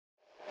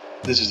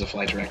This is the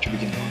flight director.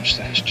 Begin launch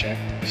status check.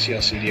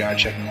 CLCDR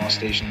checking all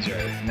stations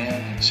are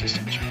manned and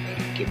systems are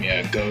ready. Give me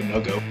a go, no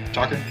go.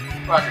 Talker?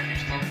 Roger,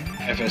 Houston.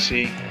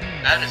 FSC?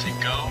 That is a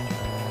go.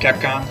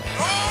 Capcom?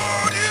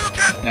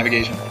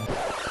 Navigation?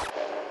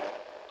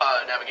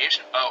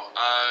 Navigation?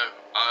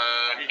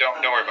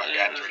 Don't worry about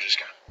guidance. We're just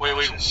gonna. Wait,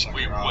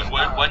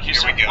 What? what,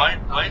 Houston? Here we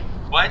go.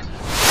 What?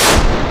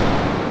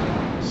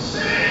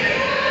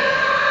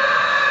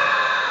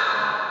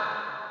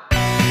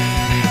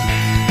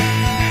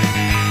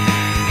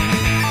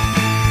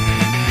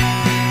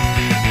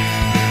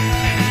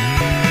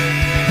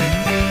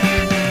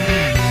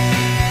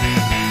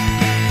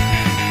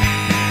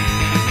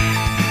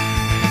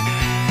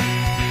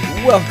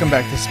 Welcome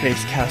back to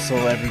Space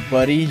Castle,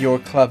 everybody, your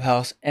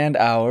clubhouse and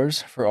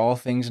ours for all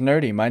things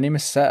nerdy. My name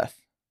is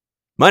Seth.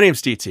 My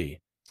name's DT.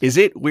 Is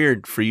it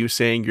weird for you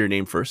saying your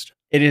name first?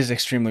 It is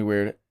extremely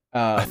weird.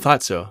 I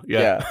thought so.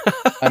 Yeah.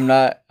 I'm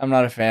not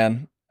a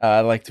fan. I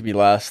like to be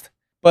last.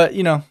 But,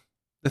 you know,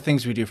 the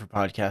things we do for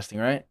podcasting,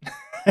 right?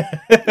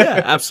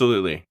 Yeah,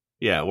 absolutely.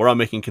 Yeah, we're all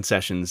making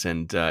concessions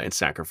and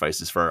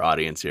sacrifices for our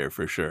audience here,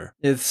 for sure.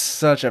 It's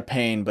such a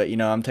pain, but, you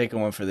know, I'm taking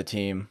one for the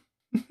team.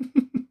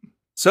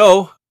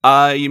 So,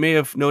 you may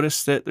have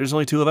noticed that there's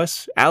only two of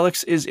us.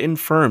 Alex is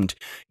infirmed.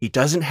 He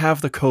doesn't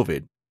have the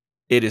COVID.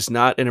 It is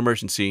not an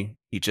emergency.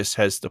 He just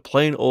has the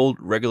plain old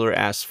regular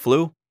ass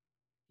flu.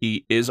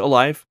 He is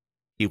alive.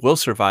 He will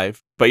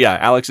survive. But yeah,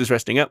 Alex is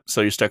resting up,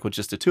 so you're stuck with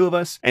just the two of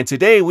us. And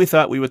today we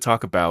thought we would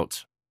talk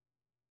about...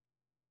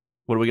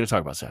 What are we going to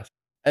talk about, Seth?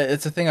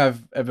 It's a thing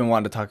I've been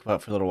wanting to talk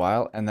about for a little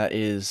while, and that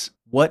is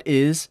what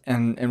is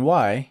and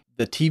why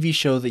the TV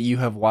show that you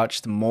have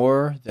watched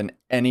more than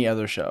any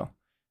other show.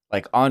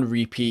 Like on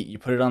repeat, you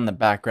put it on the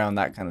background,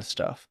 that kind of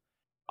stuff.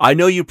 I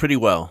know you pretty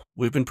well.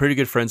 We've been pretty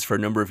good friends for a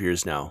number of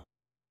years now.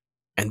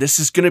 And this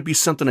is going to be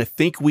something I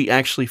think we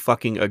actually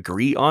fucking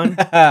agree on.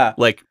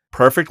 Like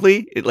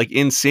perfectly, like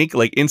in sync,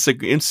 like in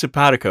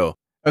simpatico.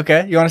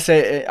 Okay, you want to say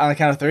it on the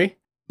count of three?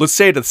 Let's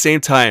say it at the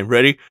same time.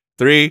 Ready?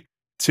 3,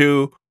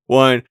 2,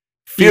 1.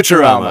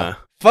 Futurama.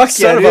 Fuck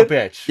Son yeah, of a dude.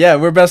 bitch. Yeah,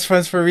 we're best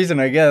friends for a reason,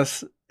 I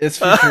guess. It's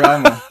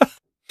Futurama.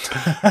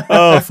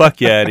 Oh,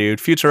 fuck yeah, dude.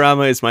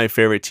 Futurama is my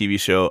favorite TV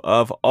show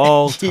of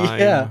all time.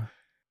 Yeah.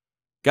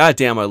 God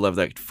damn, I love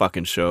that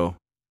fucking show.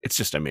 It's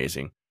just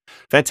amazing.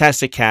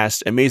 Fantastic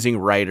cast, amazing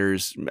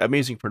writers,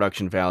 amazing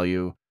production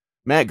value.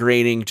 Matt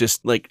Groening,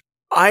 just like,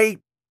 I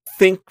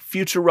think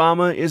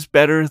Futurama is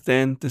better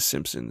than The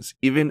Simpsons,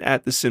 even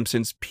at The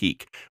Simpsons'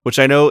 peak, which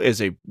I know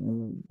is a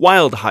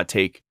wild hot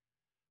take,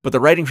 but the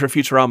writing for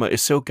Futurama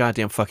is so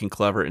goddamn fucking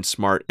clever and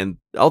smart, and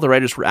all the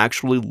writers were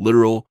actually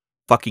literal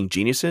fucking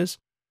geniuses.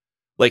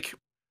 Like,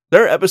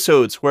 there are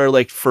episodes where,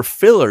 like, for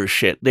filler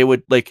shit, they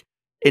would, like,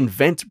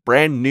 invent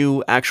brand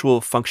new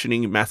actual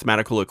functioning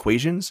mathematical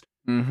equations.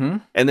 Mm-hmm.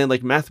 And then,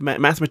 like,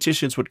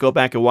 mathematicians would go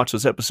back and watch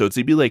those episodes.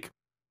 They'd be like,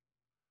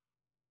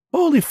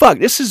 holy fuck,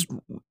 this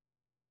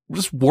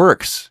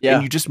works. Yeah.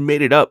 And you just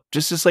made it up.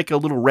 Just as, like, a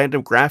little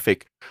random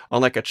graphic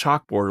on, like, a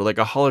chalkboard or, like,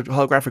 a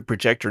holographic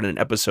projector in an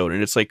episode.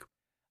 And it's like...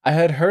 I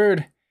had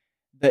heard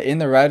that in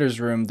the writer's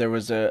room, there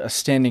was a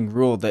standing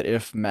rule that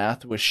if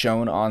math was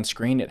shown on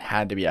screen, it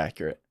had to be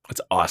accurate.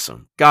 It's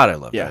awesome. God, I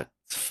love Yeah, that.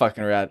 it's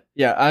fucking rad.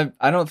 Yeah,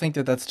 I don't think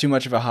that that's too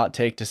much of a hot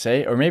take to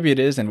say, or maybe it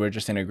is, and we're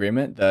just in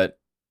agreement that,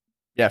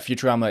 yeah,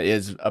 Futurama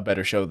is a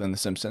better show than The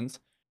Simpsons.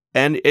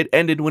 And it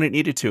ended when it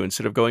needed to,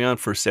 instead of going on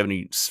for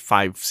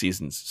 75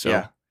 seasons. So.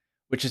 Yeah,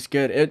 which is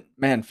good.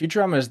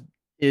 Futurama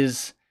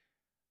is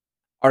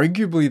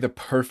arguably the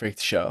perfect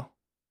show.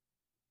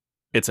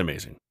 It's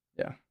amazing.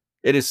 Yeah.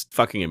 It is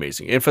fucking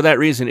amazing. And for that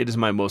reason, it is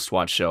my most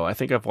watched show. I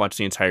think I've watched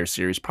the entire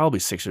series probably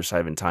 6 or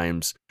 7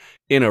 times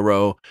in a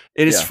row.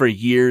 It has for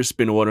years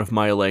been one of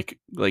my like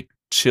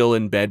chill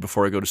in bed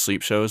before I go to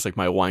sleep shows, like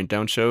my wind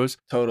down shows.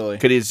 Totally.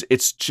 Because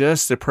it's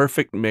just the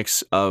perfect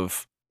mix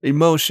of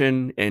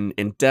emotion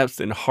and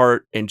depth and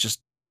heart and just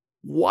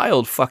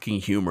wild fucking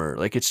humor.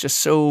 Like, it's just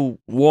so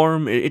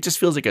warm. It just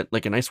feels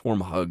like a nice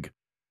warm hug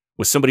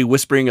with somebody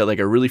whispering like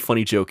a really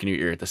funny joke in your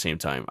ear at the same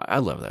time. I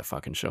love that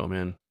fucking show,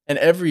 man. And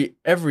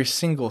every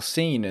single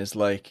scene is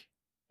like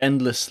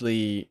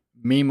endlessly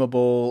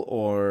memeable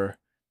or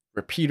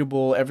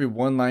repeatable. Every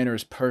one-liner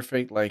is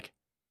perfect. Like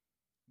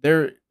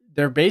there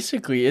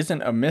basically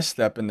isn't a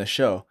misstep in the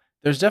show.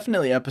 There's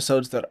definitely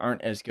episodes that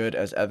aren't as good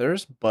as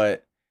others,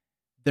 but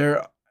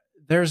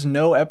there's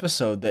no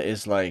episode that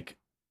is like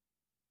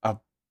a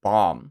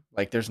bomb.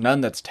 Like there's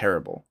none that's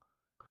terrible.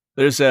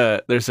 There's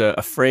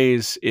a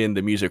phrase in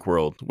the music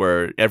world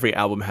where every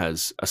album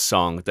has a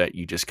song that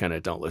you just kind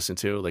of don't listen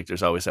to. Like,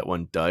 there's always that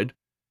one dud.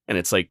 And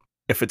it's like,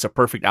 if it's a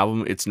perfect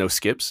album, it's no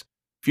skips.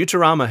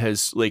 Futurama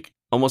has like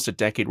almost a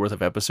decade worth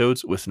of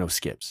episodes with no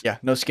skips. Yeah,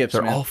 no skips,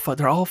 They're man.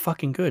 they're all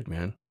fucking good,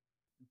 man.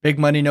 Big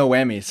money, no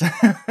whammies.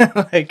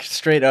 Like,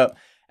 straight up.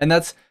 And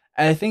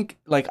I think,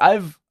 like,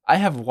 I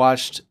have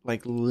watched,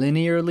 like,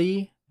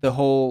 linearly the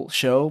whole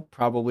show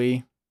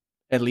probably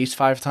at least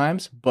 5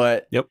 times,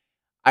 but Yep.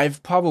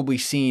 I've probably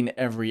seen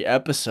every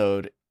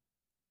episode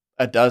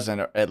a dozen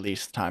or at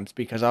least times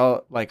because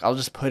I'll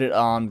just put it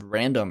on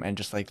random and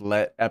just like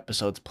let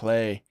episodes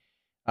play.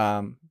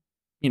 Um,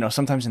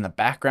 sometimes in the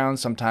background,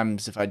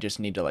 sometimes if I just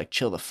need to like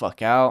chill the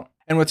fuck out.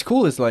 And what's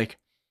cool is like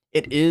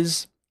it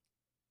is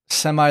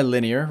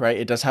semi-linear, right?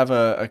 It does have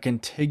a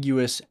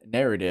contiguous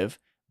narrative,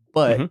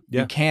 but you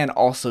Yeah. can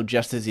also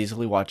just as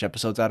easily watch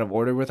episodes out of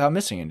order without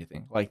missing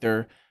anything. Like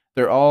they're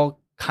all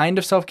kind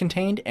of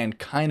self-contained and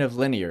kind of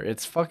linear.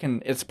 It's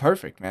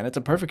perfect, man. It's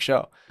a perfect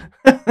show.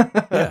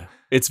 Yeah.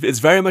 It's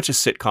very much a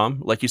sitcom.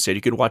 Like you said,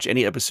 you could watch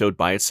any episode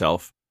by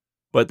itself,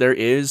 but there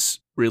is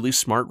really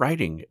smart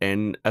writing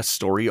and a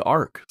story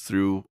arc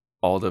through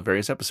all the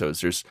various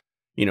episodes. There's,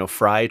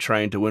 Fry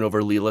trying to win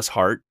over Leela's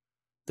heart.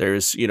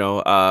 There's,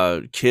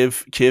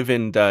 Kiv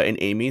and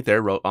Amy,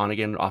 their on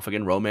again, off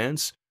again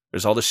romance.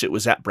 There's all the shit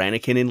with Zap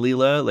Brannigan and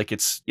Leela. Like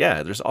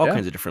there's all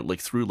kinds of different like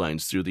through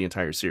lines through the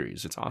entire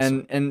series. It's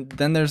awesome. And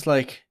then there's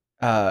like,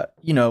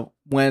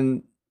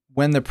 when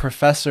the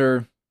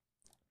professor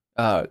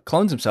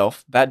clones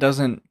himself, that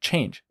doesn't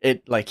change.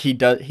 It like he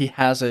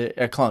has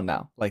a clone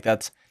now. Like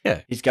that's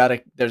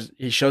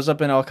he shows up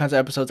in all kinds of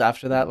episodes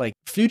after that. Like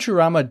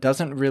Futurama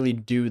doesn't really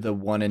do the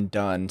one and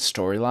done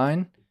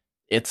storyline.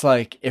 It's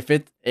like if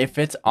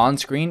it's on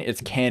screen,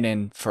 it's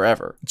canon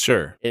forever.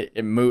 Sure.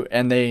 It move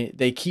and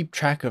they keep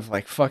track of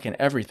like fucking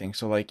everything.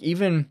 So like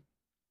even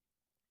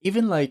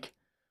like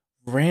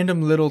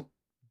random little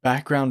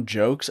background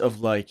jokes of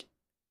like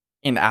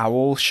an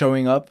owl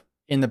showing up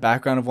in the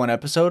background of one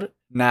episode.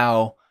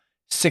 Now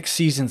 6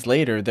 seasons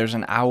later, there's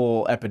an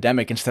owl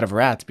epidemic instead of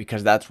rats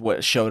because that's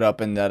what showed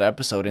up in that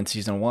episode in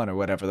season 1 or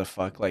whatever the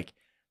fuck. Like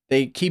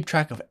they keep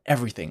track of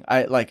everything.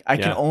 I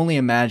can only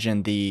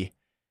imagine the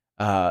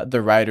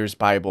writer's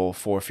Bible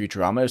for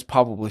Futurama is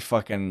probably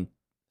fucking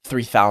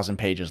 3,000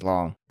 pages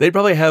long. They'd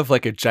probably have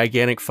like a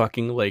gigantic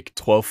fucking like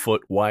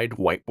 12-foot wide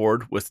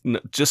whiteboard with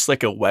just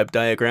like a web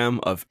diagram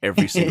of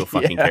every single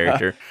fucking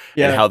character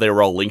and how they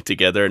were all linked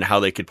together and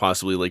how they could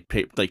possibly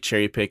like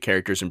cherry pick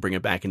characters and bring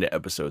it back into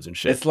episodes and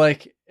shit. It's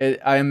like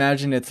I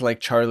imagine it's like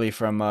Charlie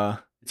from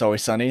It's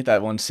Always Sunny,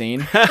 that one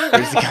scene.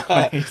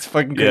 Where he's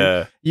fucking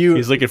good. Yeah.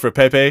 He's looking for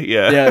Pepe.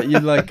 Yeah. Yeah, you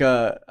like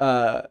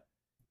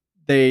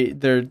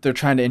they're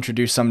trying to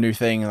introduce some new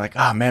thing like,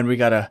 oh man, we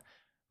gotta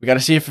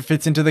see if it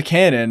fits into the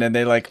canon, and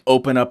they like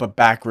open up a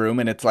back room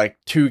and it's like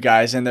 2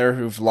 guys in there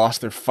who've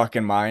lost their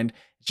fucking mind.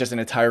 It's just an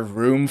entire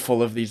room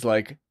full of these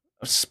like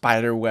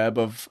spider web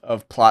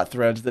of plot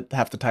threads that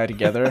have to tie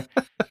together.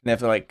 And they have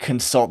to like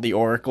consult the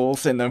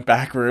oracles in the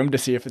back room to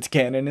see if it's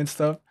canon and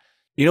stuff.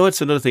 You know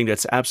what's another thing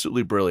that's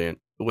absolutely brilliant?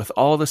 With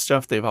all the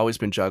stuff they've always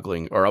been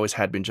juggling or always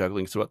had been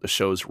juggling throughout the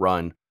show's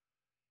run,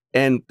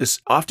 and this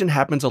often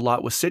happens a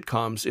lot with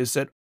sitcoms, is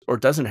that, or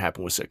doesn't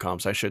happen with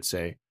sitcoms, I should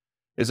say,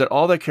 is that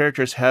all the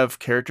characters have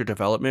character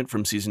development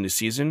from season to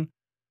season,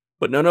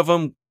 but none of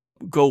them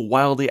go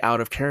wildly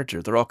out of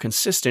character. They're all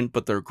consistent,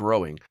 but they're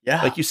growing.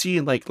 Yeah. Like you see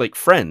in like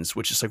Friends,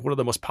 which is like one of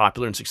the most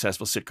popular and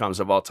successful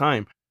sitcoms of all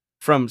time.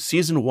 From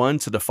season 1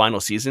 to the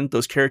final season,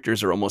 those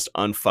characters are almost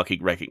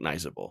unfucking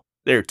recognizable.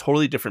 They're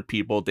totally different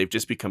people. They've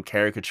just become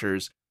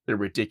caricatures. They're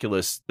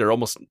ridiculous. They're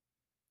almost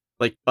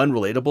like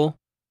unrelatable.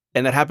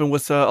 And that happened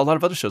with a lot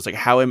of other shows, like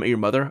How I Met Your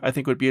Mother, I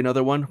think would be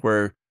another one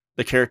where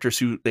the characters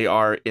who they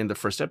are in the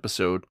first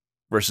episode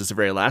versus the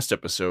very last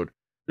episode,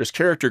 there's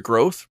character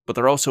growth, but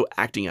they're also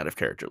acting out of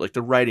character. Like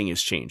the writing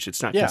has changed.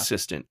 It's not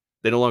consistent.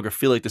 They no longer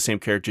feel like the same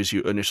characters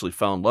you initially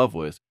fell in love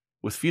with.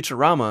 With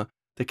Futurama,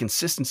 the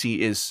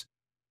consistency it's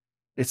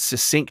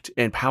succinct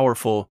and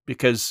powerful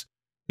because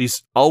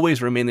these always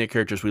remain the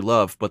characters we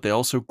love, but they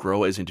also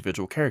grow as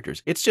individual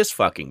characters. It's just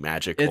fucking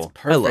magical. It's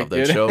perfect, I love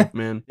that show,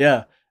 man.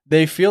 Yeah.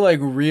 They feel like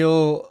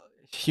real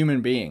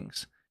human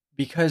beings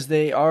because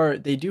they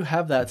do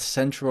have that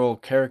central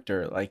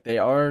character. Like they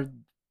are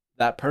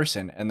that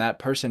person, and that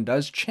person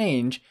does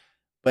change,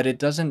 but it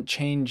doesn't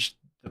change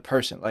the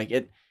person. Like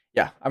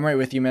I'm right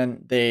with you,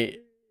 man. The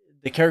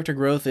character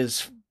growth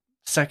is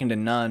second to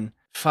none.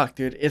 Fuck,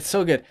 dude. It's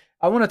so good.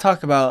 I want to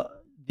talk about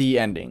the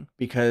ending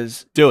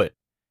because do it.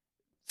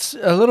 It's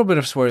a little bit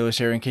of spoilers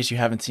here in case you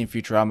haven't seen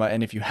Futurama,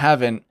 and if you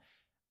haven't,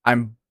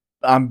 I'm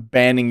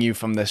banning you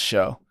from this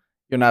show.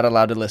 You're not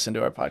allowed to listen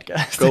to our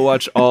podcast.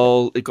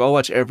 Go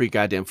watch every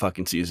goddamn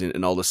fucking season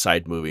and all the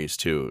side movies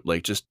too.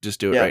 Like just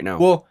do it right now.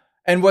 Well,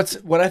 and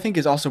what I think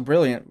is also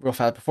brilliant, real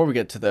fast before we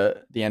get to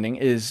the ending,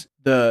 is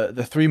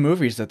the 3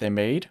 movies that they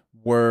made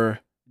were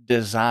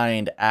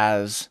designed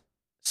as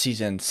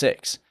season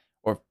 6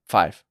 or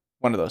 5,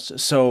 one of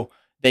those. So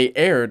they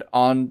aired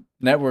on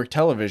network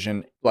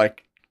television,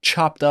 like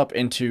chopped up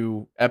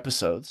into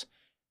episodes.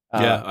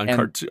 On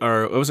Cartoon,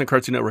 or it wasn't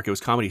Cartoon Network. It was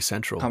Comedy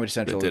Central. Comedy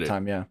Central at the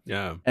time, yeah.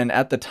 Yeah. And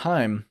at the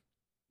time,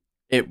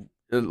 it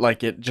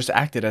just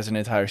acted as an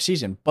entire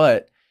season,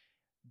 but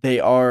they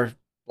are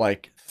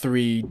like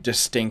 3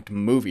 distinct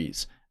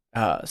movies.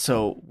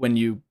 So when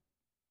you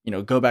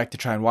go back to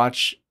try and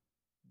watch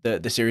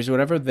the series or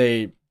whatever,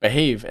 they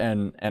behave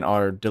and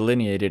are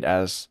delineated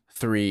as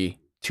 3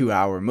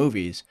 2-hour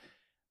movies.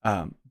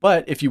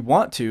 But if you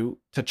want to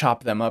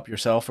chop them up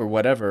yourself or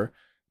whatever,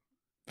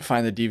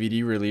 find the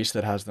DVD release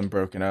that has them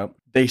broken up,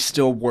 they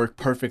still work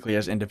perfectly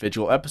as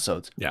individual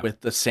episodes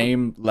with the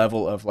same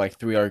level of like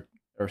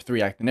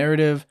 3-act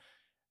narrative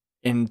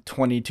in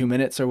 22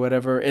 minutes or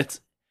whatever. It's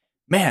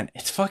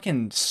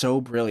fucking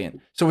so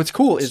brilliant. So what's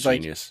cool is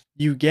genius.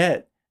 Like you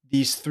get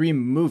these 3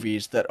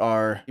 movies that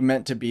are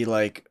meant to be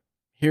like,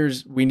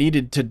 we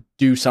needed to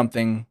do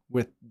something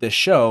with this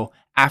show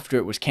after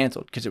it was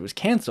canceled, because it was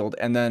canceled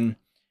and then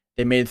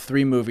they made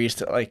 3 movies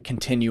to like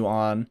continue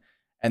on,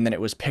 and then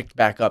it was picked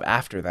back up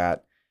after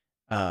that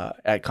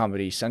at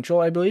Comedy Central,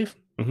 I believe.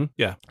 Mm-hmm.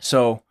 Yeah.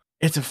 So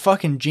it's a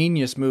fucking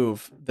genius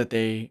move that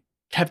they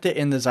kept it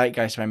in the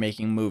zeitgeist by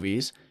making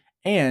movies,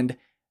 and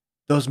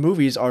those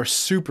movies are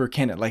super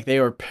canon. Like they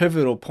are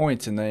pivotal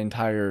points in the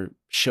entire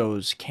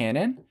show's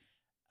canon.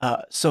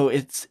 So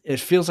it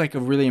feels like a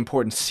really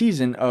important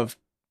season of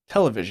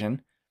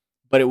television,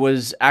 but it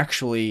was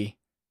actually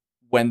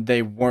when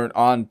they weren't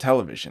on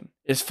television.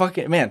 It's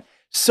fucking, man,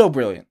 so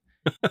brilliant.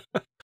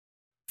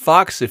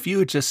 Fox, if you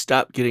would just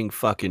stop getting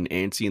fucking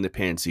antsy in the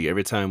pantsy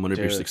every time one of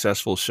your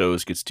successful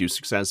shows gets too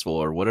successful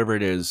or whatever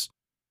it is.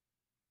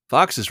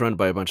 Fox is run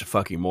by a bunch of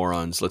fucking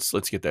morons. Let's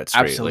get that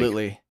straight.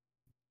 Absolutely. Like,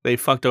 they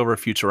fucked over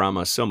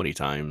Futurama so many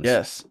times.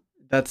 Yes,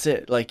 that's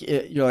it. Like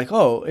you're like,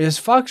 oh, is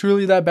Fox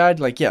really that bad?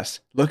 Like, yes.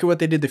 Look at what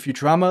they did to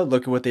Futurama.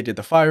 Look at what they did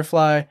to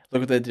Firefly.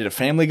 Look what they did to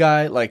Family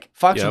Guy. Like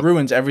Fox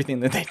ruins everything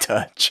that they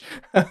touch.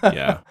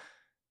 Yeah,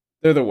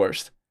 they're the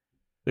worst.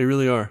 They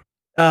really are.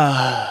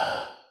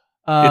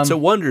 It's a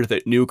wonder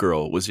that New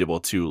Girl was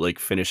able to like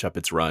finish up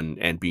its run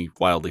and be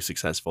wildly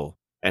successful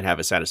and have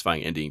a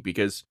satisfying ending,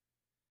 because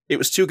it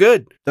was too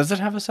good. Does it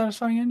have a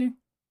satisfying ending?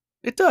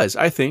 It does,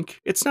 I think.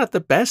 It's not the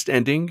best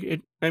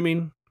ending.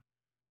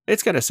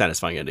 It's got a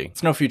satisfying ending.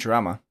 It's no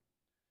Futurama.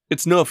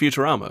 It's no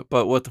Futurama,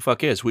 but what the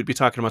fuck is? We'd be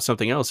talking about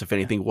something else if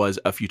anything was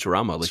a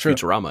Futurama. Like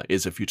Futurama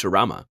is a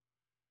Futurama.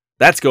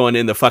 That's going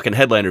in the fucking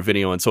headliner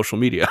video on social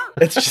media.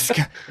 It's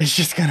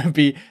just gonna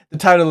be, the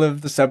title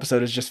of this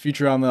episode is just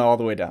Futurama all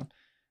the way down.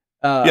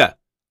 Yeah.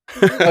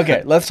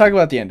 Okay, let's talk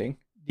about the ending.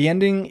 The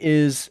ending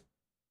is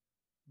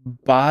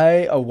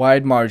by a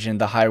wide margin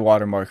the high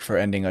watermark for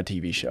ending a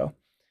TV show.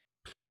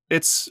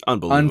 It's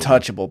unbelievable.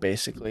 Untouchable,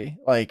 basically.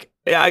 Like,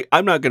 yeah,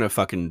 I'm not gonna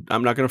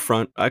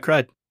front. I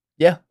cried.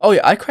 Yeah. Oh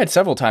yeah, I cried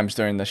several times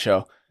during the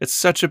show. It's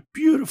such a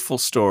beautiful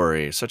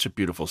story. Such a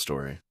beautiful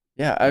story.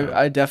 Yeah,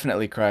 I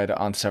definitely cried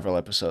on several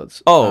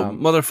episodes. Oh,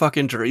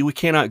 motherfucking, we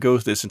cannot go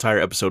through this entire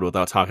episode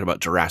without talking about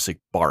Jurassic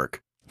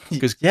Bark.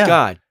 Because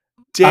God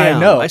damn, I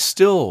know.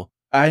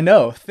 I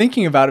know.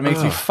 Thinking about it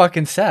makes me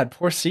fucking sad.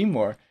 Poor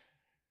Seymour.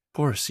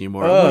 Poor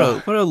Seymour.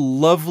 What a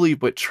lovely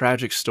but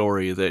tragic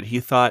story that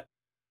he thought,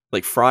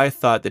 like Fry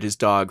thought that his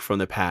dog from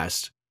the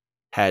past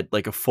had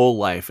like a full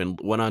life and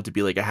went on to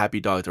be like a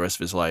happy dog the rest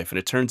of his life. And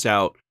it turns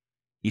out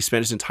he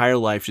spent his entire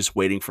life just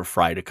waiting for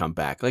Fry to come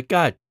back. Like,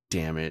 God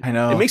damn it. I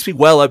know. It makes me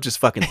well up just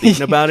fucking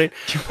thinking about it.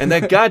 And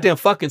that goddamn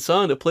fucking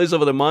song that plays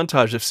over the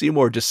montage of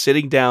Seymour just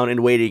sitting down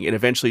and waiting and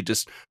eventually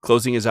just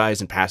closing his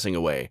eyes and passing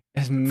away.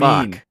 It's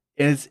mean.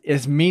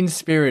 It's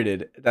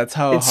mean-spirited. That's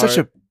how it's such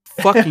a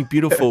fucking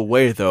beautiful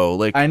way, though.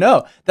 Like, I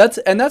know. That's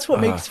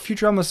what makes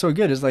Futurama so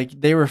good, is like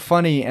they were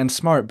funny and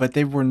smart, but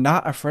they were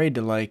not afraid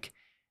to like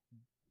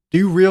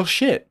do real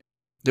shit.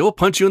 They will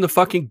punch you in the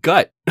fucking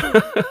gut.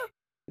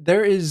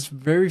 There is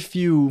very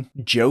few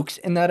jokes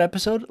in that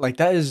episode. Like,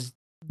 that is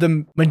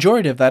the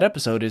majority of that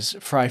episode is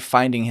Fry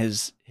finding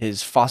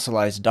his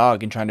fossilized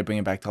dog and trying to bring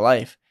it back to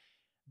life.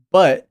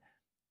 But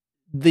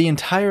the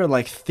entire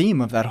like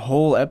theme of that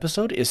whole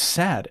episode is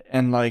sad,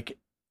 and like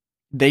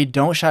they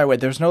don't shy away.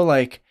 There's no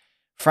like,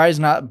 Fry's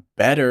not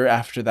better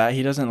after that.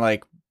 He doesn't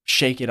like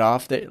shake it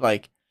off. That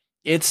like,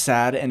 it's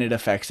sad and it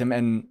affects him,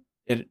 and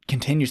it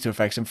continues to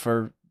affect him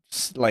for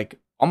like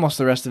almost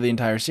the rest of the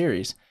entire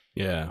series.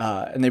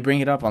 Yeah. And they bring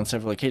it up on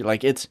several occasions.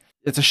 Like it's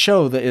a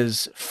show that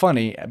is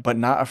funny but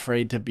not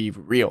afraid to be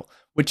real,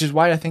 which is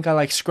why I think I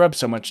like Scrubs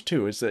so much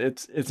too. It's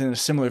in a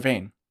similar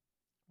vein.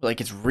 Like,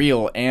 it's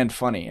real and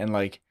funny, and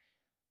like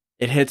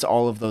it hits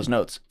all of those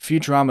notes.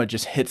 Futurama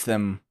just hits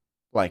them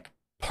like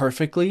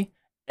perfectly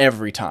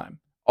every time,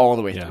 all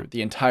the way through.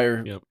 The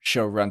entire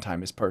show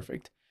runtime is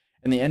perfect,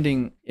 and the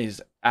ending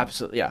is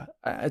absolutely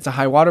it's a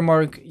high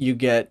watermark. You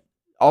get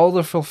all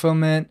the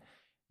fulfillment.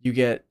 You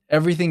get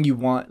everything you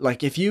want.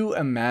 Like, if you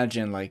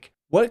imagine, like,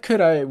 what could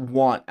I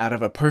want out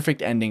of a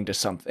perfect ending to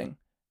something?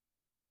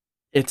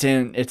 It's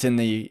in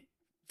the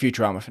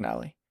Futurama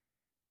finale.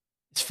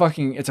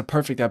 It's a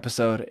perfect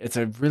episode. It's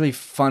a really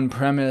fun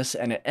premise,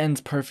 and it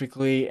ends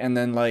perfectly. And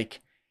then, like,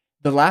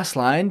 the last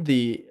line, do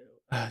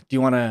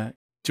you want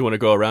to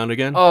go around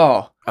again?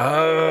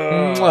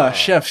 Mwah,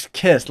 chef's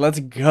kiss. Let's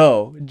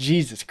go.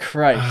 Jesus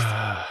Christ.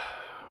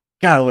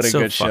 God, what a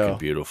good show. So fucking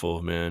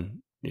beautiful,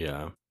 man.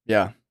 Yeah.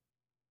 Yeah.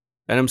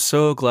 And I'm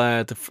so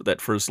glad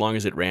that for as long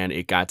as it ran,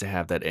 it got to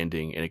have that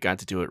ending, and it got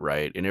to do it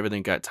right, and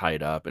everything got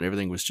tied up, and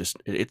everything was just,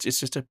 it's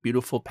just a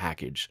beautiful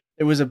package.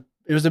 It was a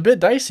bit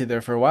dicey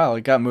there for a while.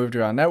 It got moved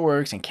around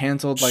networks and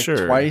canceled like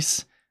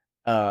twice.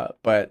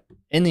 But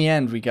in the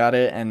end, we got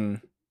it,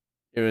 and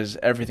it was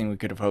everything we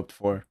could have hoped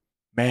for.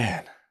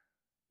 Man,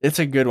 It's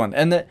a good one.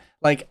 And that,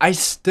 like, I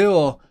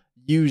still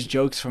use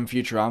jokes from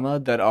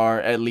Futurama that are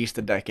at least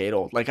a decade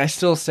old. Like, I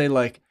still say,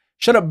 like,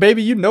 shut up,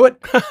 baby, you know it.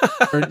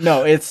 Or,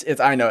 no, it's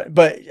I know it.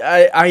 But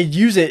I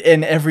use it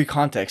in every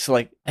context. So,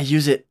 like, I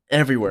use it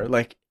everywhere.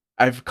 Like,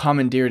 I've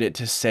commandeered it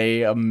to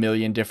say a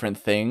million different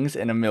things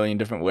in a million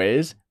different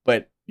ways.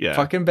 But Yeah.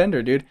 fucking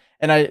Bender, dude.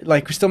 And I,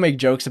 like, we still make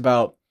jokes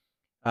about,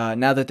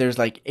 now that there's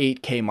like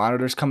 8K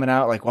monitors coming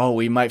out, like, well,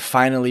 we might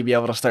finally be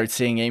able to start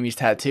seeing Amy's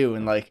tattoo,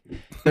 and like,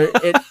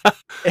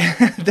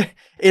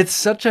 it's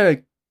such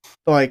a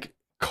like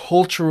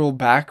cultural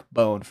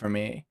backbone for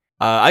me.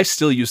 I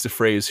still use the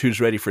phrase "Who's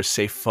ready for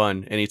safe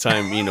fun?"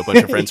 anytime me and a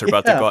bunch of friends are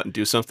about to Yeah. go out and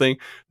do something.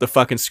 The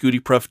fucking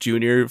Scooty Puff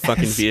Jr.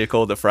 fucking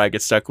vehicle that Fry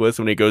gets stuck with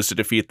when he goes to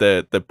defeat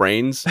the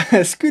brains.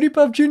 Scooty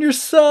Puff Jr.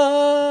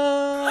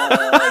 sucks.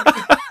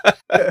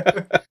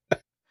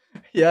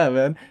 Yeah,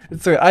 man.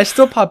 It's I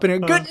still pop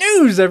in. Good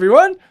news,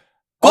 everyone.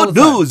 All Good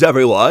the time. news,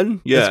 everyone!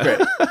 Yeah, It's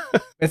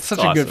great. It's such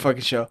a good awesome.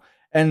 fucking show.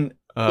 And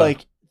Uh,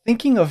 like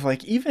thinking of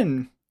like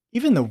even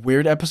the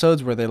weird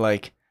episodes where they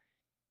like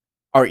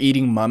are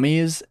eating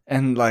mummies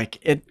and like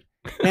it,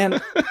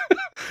 man.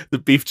 the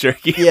beef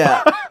jerky.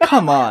 Yeah,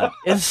 come on.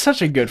 It's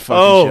such a good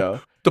fucking show.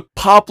 The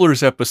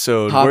Poplars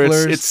episode where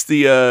Poplars. it's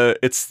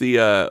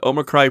the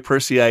Omicron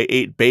Persei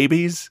ate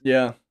babies,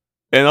 Yeah.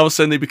 and all of a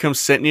sudden they become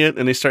sentient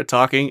and they start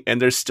talking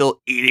and they're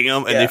still eating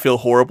them and Yeah. they feel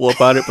horrible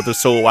about it, but they're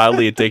so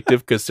wildly addictive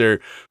because they're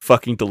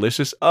fucking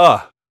delicious.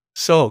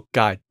 So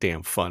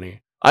goddamn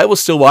funny. I will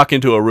still walk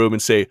into a room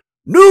and say,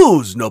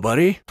 "News,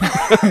 nobody."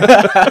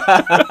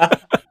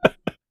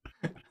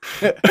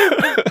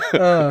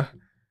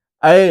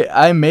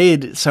 I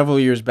made several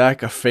years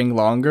back a Fing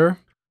Longer.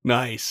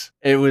 Nice.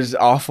 It was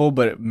awful,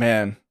 but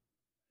man,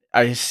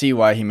 I see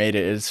why he made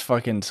it. It's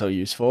fucking so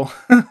useful.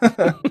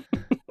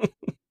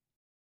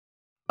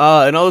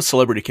 And all the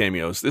celebrity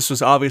cameos. This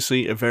was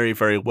obviously a very,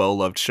 very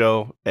well-loved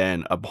show,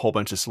 and a whole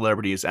bunch of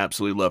celebrities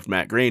absolutely loved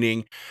Matt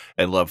Groening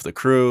and loved the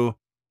crew.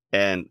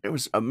 And there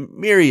was a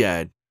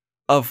myriad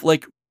of,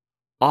 like,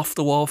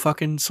 off-the-wall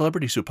fucking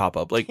celebrities who pop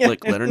up. Like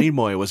Leonard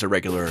Nimoy was a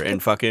regular,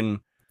 and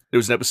fucking... There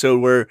was an episode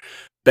where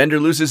Bender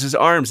loses his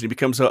arms, and he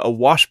becomes a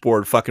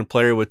washboard fucking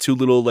player with two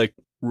little, like,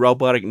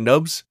 robotic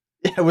nubs.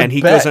 Yeah, with And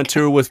he Beck. goes on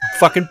tour with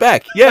fucking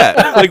Beck.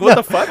 Yeah. Like, what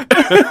the fuck?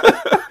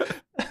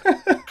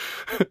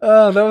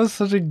 Oh, that was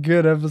such a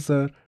good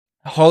episode.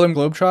 Harlem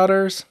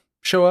Globetrotters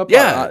show up.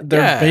 Yeah, They're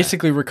yeah.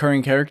 basically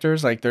recurring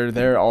characters. Like, they're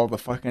there all the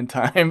fucking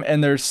time,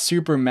 and they're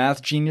super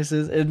math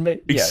geniuses.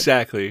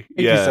 Exactly. Makes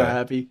me so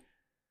happy.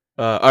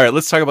 All right,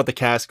 let's talk about the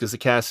cast, because the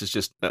cast is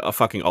just a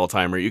fucking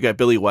all-timer. You got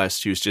Billy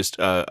West, who's just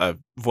a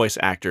voice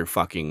actor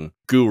fucking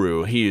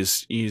guru.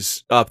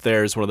 He's up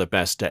there as one of the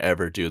best to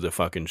ever do the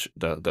fucking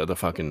the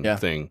fucking Yeah.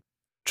 thing.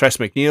 Tress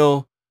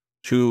MacNeille,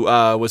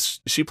 who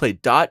she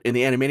played Dot in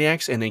the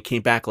Animaniacs, and then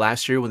came back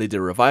last year when they did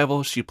a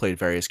revival. She played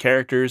various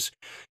characters.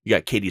 You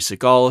got Katie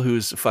Seagal,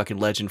 who's a fucking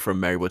legend from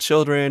Married with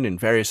Children and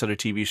various other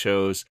TV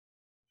shows.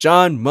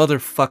 John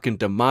motherfucking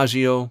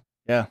DiMaggio.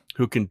 Yeah.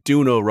 Who can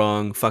do no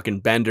wrong. Fucking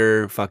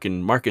Bender,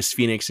 fucking Marcus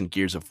Phoenix in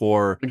Gears of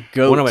War.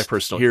 Goat. One of my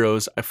personal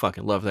heroes. I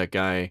fucking love that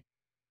guy.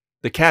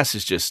 The cast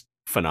is just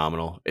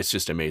phenomenal. It's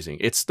just amazing.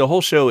 The whole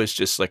show is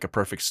just like a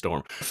perfect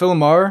storm. Phil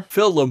Lamar.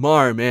 Phil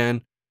Lamar,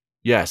 man.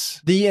 Yes.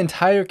 The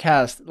entire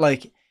cast,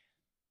 like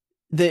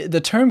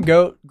the term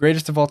GOAT,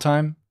 greatest of all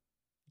time,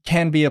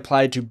 can be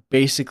applied to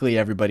basically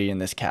everybody in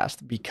this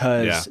cast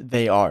because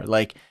they are.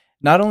 Like,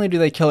 not only do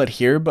they kill it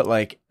here, but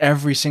like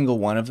every single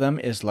one of them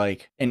is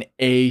like an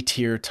A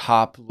tier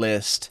top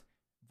list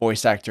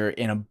voice actor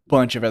in a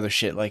bunch of other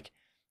shit. Like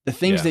the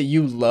things that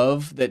you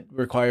love that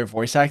require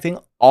voice acting,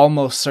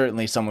 almost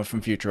certainly someone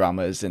from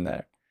Futurama is in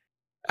there.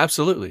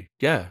 Absolutely.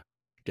 Yeah.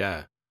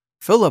 Yeah.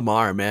 Phil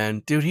Lamar,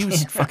 man. Dude, he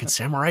was fucking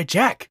Samurai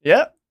Jack.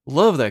 Yep.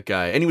 Love that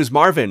guy. And he was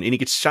Marvin, and he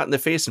gets shot in the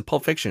face in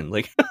Pulp Fiction.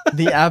 Like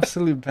the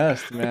absolute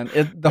best, man.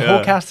 The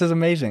whole cast is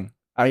amazing.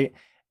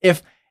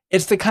 If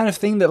it's the kind of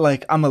thing that,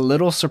 like, I'm a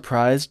little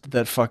surprised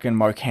that fucking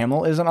Mark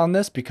Hamill isn't on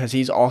this, because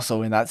he's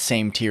also in that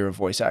same tier of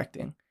voice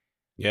acting.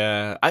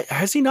 Yeah.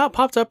 Has he not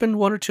popped up in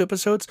one or two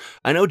episodes?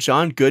 I know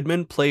John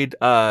Goodman played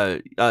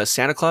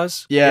Santa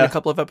Claus in a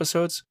couple of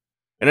episodes.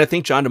 And I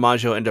think John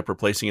DiMaggio ended up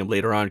replacing him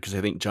later on, because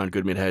I think John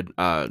Goodman had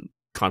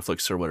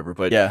conflicts or whatever.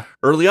 But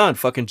early on,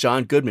 fucking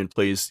John Goodman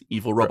plays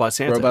evil Robot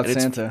Santa.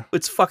 Santa.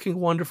 It's fucking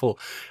wonderful.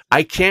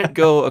 I can't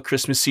go a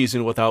Christmas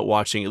season without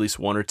watching at least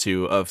one or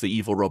two of the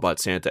evil Robot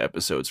Santa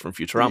episodes from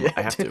Futurama. Yeah,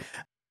 I have to.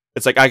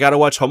 It's like, I gotta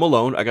watch Home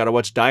Alone, I gotta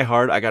watch Die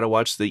Hard, I gotta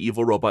watch the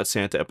evil Robot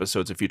Santa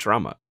episodes of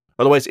Futurama.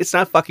 Otherwise, it's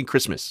not fucking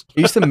Christmas.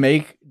 I used to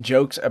make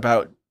jokes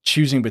about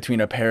choosing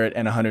between a parrot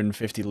and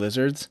 150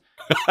 lizards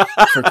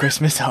for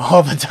Christmas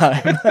all the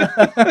time.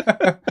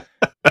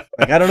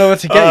 Like, I don't know what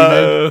to get you,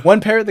 man.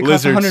 One parrot that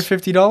costs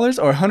 $150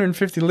 or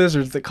 150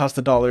 lizards that cost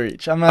 $1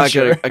 each. I'm not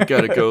sure. I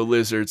gotta go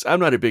lizards. I'm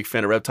not a big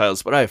fan of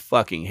reptiles, but I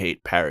fucking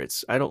hate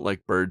parrots. I don't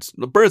like birds.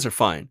 The birds are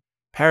fine.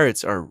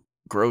 Parrots are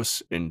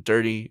gross and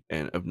dirty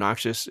and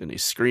obnoxious, and they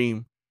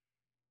scream.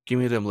 Give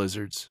me them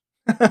lizards.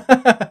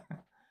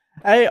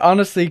 I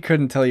honestly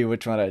couldn't tell you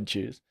which one I'd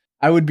choose.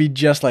 I would be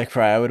just like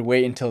Fry. I would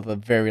wait until the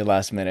very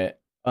last minute,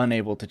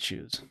 unable to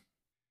choose.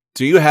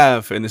 Do you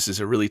have, and this is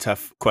a really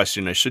tough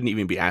question, I shouldn't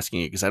even be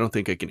asking it because I don't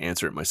think I can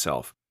answer it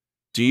myself.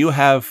 Do you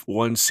have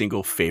one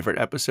single favorite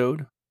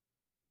episode?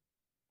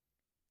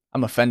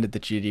 I'm offended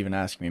that you'd even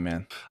ask me,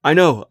 man. I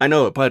know,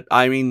 but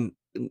I mean,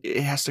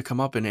 it has to come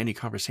up in any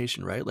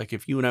conversation, right? Like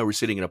if you and I were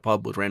sitting in a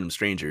pub with random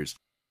strangers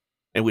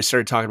and we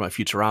started talking about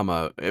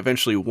Futurama,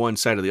 eventually one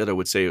side or the other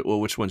would say, well,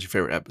 which one's your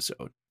favorite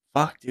episode?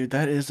 Fuck, dude,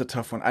 that is a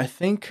tough one. I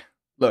think,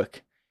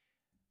 look,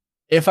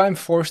 if I'm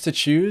forced to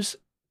choose,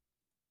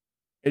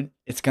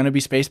 it's going to be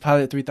Space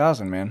Pilot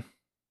 3000, man.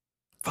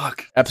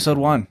 Fuck. Episode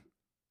 1.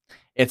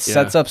 It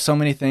sets up so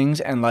many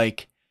things, and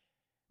like,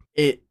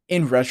 it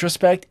in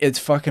retrospect, it's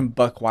fucking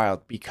buck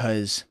wild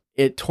because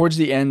it towards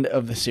the end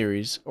of the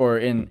series or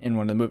in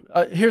one of the movies.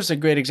 Here's a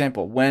great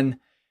example. When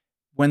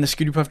the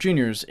Scooty Puff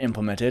Jr. is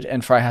implemented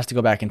and Fry has to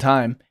go back in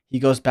time, he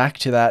goes back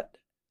to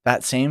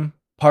that same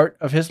part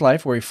of his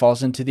life where he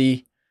falls into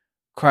the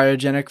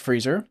cryogenic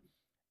freezer.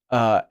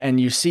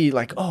 And you see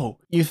like, oh,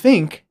 you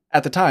think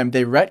at the time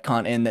they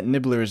retcon in that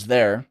Nibbler is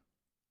there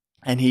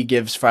and he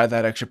gives Fry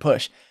that extra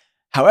push.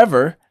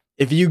 However,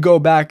 if you go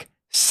back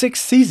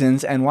 6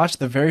 seasons and watch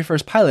the very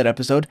first pilot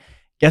episode,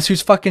 guess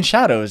whose fucking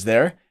shadow is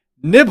there?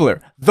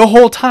 Nibbler the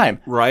whole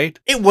time. Right?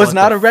 It was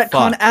not a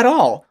retcon at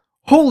all.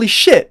 Holy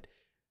shit.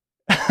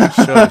 The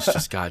show is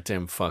just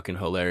goddamn fucking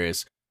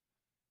hilarious.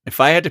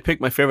 If I had to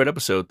pick my favorite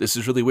episode, this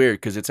is really weird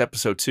because it's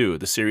episode 2.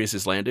 The Sirius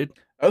has landed.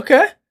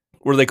 Okay.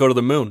 Where they go to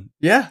the moon.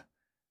 Yeah.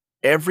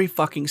 Every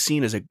fucking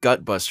scene is a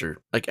gut buster.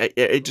 Like,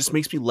 it just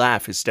makes me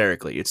laugh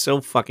hysterically. It's so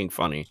fucking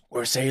funny.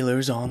 We're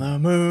sailors on the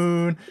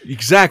moon.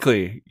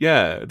 Exactly.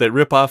 Yeah. That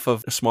rip off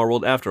of A Small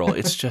World After All.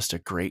 It's just a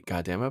great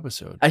goddamn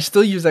episode. I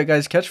still use that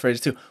guy's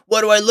catchphrase too.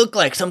 What do I look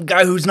like? Some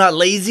guy who's not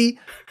lazy?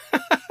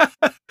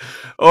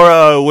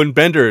 Or when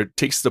Bender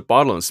takes the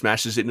bottle and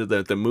smashes it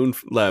into the moon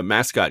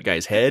mascot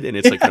guy's head, and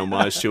it's like an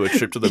homage to A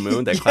Trip to the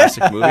Moon, that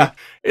classic movie.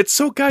 It's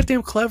so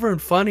goddamn clever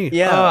and funny.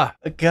 Yeah.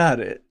 God,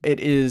 it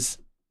is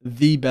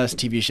the best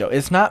TV show.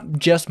 It's not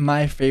just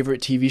my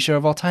favorite TV show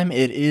of all time.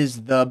 It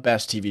is the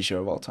best TV show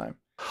of all time.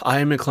 I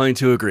am inclined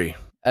to agree.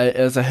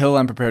 As a hill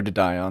I'm prepared to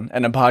die on,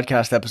 and a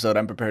podcast episode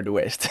I'm prepared to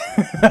waste.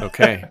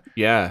 Okay.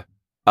 Yeah.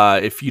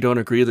 If you don't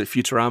agree that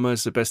Futurama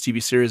is the best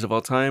TV series of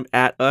all time,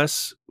 at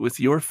us with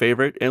your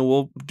favorite, and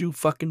we'll do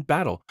fucking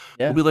battle.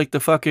 Yeah. We'll be like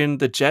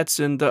the Jets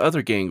and the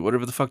other gang,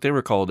 whatever the fuck they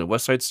were called in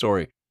West Side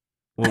Story.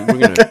 We're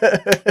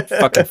gonna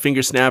fucking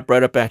finger snap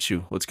right up at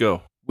you. Let's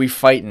go. We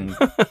fighting.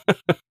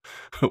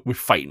 We're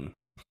fighting.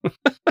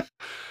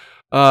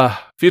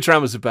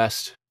 Futurama's the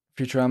best.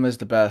 Futurama is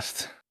the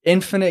best.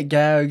 Infinite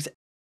gags.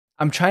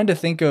 I'm trying to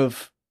think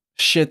of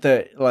shit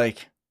that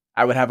like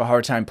I would have a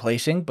hard time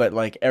placing, but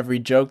like every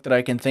joke that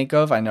I can think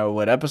of, I know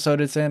what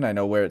episode it's in, I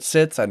know where it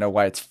sits, I know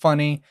why it's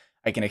funny.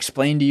 I can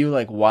explain to you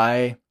like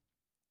why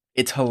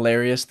it's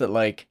hilarious that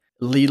like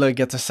Leela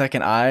gets a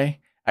second eye.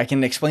 I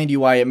can explain to you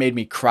why it made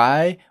me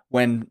cry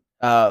when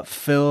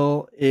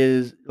Phil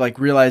is like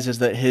realizes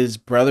that his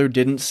brother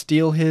didn't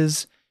steal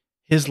his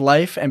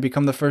life and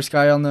become the first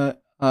guy on the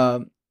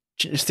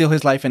steal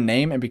his life and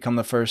name and become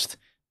the first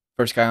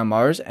guy on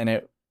Mars, and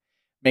it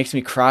makes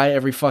me cry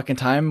every fucking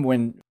time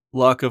when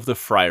Luck of the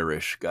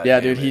Friarish. Yeah,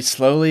 dude, he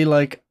slowly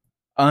like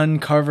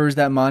uncovers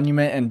that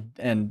monument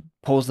and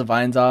pulls the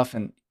vines off,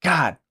 and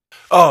God.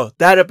 Oh,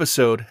 that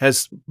episode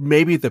has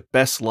maybe the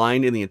best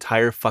line in the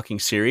entire fucking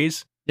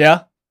series.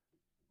 Yeah.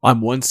 I'm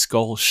one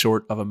skull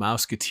short of a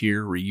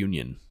Mouseketeer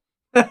reunion.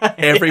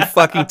 Every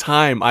fucking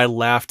time I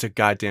laugh to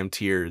goddamn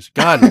tears.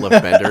 God, I love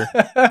Bender.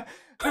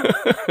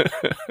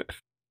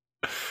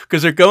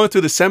 Because they're going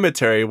through the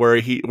cemetery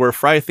where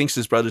Fry thinks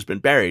his brother's been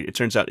buried. It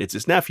turns out it's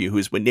his nephew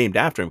who's been named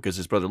after him because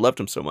his brother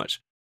loved him so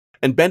much.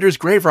 And Bender's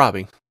grave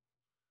robbing.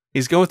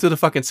 He's going through the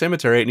fucking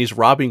cemetery and he's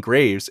robbing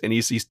graves and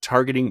he's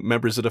targeting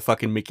members of the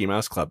fucking Mickey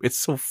Mouse Club. It's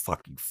so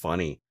fucking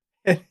funny.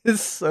 It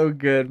is so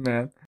good,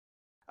 man.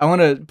 I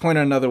want to point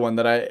out another one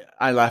that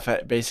I laugh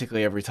at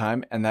basically every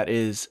time, and that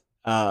is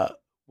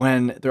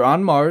when they're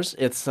on Mars.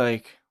 It's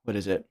like, what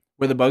is it?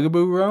 Where the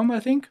Bugaboo roam,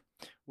 I think,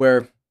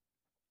 where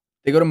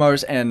they go to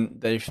Mars and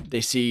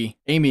they see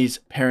Amy's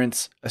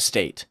parents'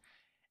 estate,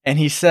 and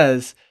he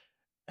says,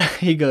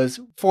 he goes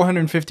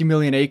 450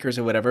 million acres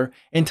or whatever,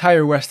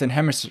 entire Western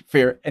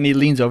Hemisphere, and he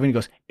leans over and he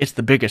goes, "It's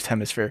the biggest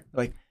hemisphere."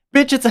 Like,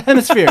 bitch, it's a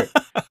hemisphere.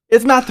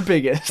 It's not the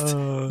biggest.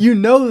 You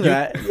know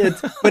that.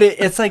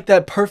 It's like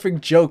that perfect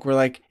joke where,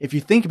 like, if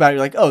you think about it,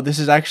 you're like, oh, this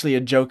is actually a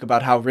joke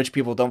about how rich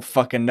people don't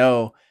fucking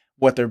know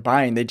what they're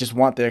buying. They just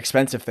want the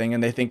expensive thing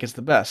and they think it's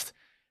the best.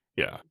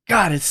 Yeah.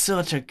 God, it's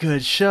such a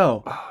good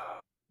show.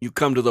 You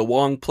come to the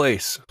wrong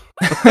place.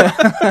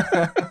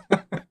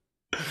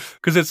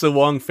 Because it's the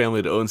Wong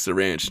family that owns the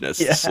ranch, and that's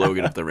the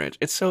slogan of the ranch.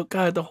 It's so,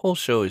 God, the whole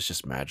show is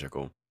just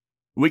magical.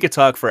 We could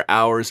talk for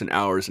hours and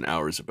hours and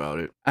hours about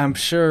it. I'm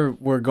sure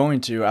we're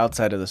going to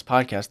outside of this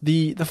podcast.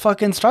 The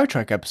fucking Star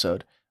Trek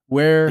episode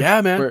where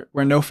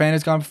where no fan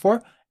has gone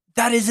before.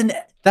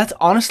 That's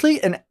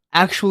honestly an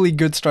actually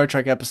good Star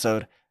Trek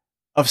episode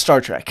of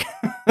Star Trek.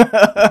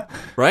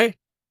 Right?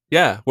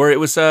 Yeah, where it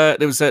was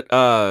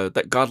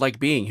that godlike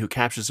being who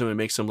captures him and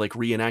makes him like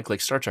reenact like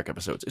Star Trek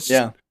episodes. It's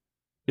just,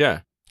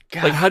 yeah.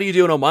 God. Like, how do you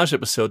do an homage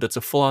episode that's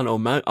a full-on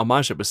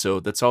homage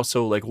episode that's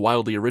also like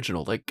wildly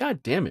original? Like,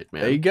 god damn it,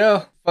 man. There you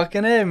go.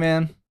 Fucking A,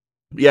 man.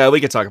 Yeah,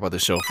 we could talk about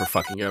this show for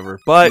fucking ever,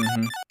 but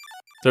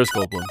there's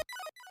Goldblum.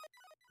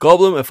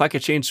 Goldblum, if I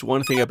could change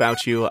one thing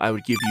about you, I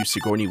would give you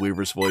Sigourney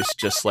Weaver's voice,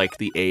 just like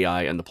the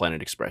AI and the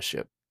Planet Express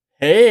ship.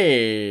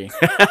 Hey.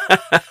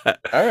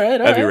 All right.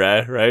 That'd be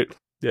rad, right?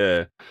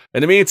 Yeah.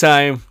 In the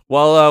meantime,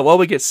 while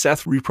we get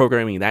Seth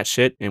reprogramming that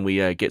shit and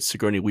we get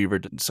Sigourney Weaver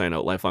to sign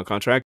a lifelong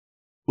contract,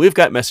 we've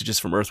got messages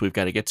from Earth we've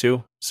got to get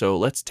to. So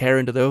let's tear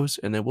into those,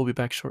 and then we'll be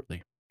back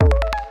shortly.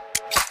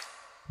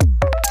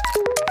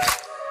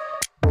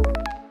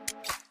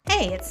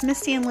 Hey, it's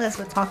Misty and Liz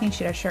with Talking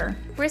Literature.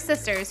 We're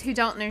sisters who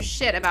don't know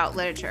shit about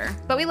literature,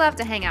 but we love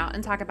to hang out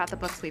and talk about the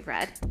books we've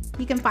read.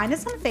 You can find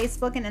us on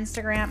Facebook and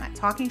Instagram at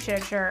Talking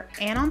Literature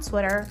and on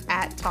Twitter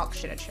at Talk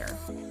Literature.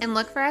 And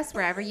look for us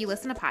wherever you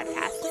listen to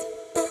podcasts.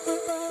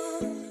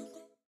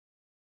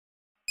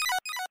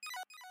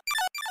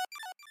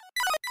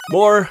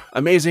 More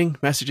amazing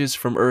messages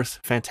from Earth.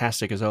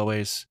 Fantastic as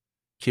always.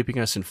 Keeping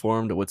us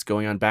informed of what's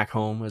going on back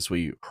home as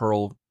we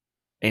hurl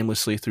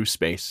aimlessly through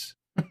space.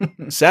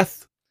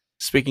 Seth,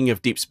 speaking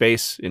of deep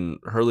space and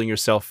hurling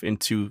yourself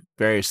into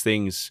various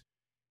things,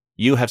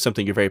 you have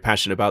something you're very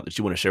passionate about that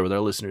you want to share with our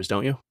listeners,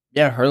 don't you?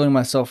 Yeah, hurling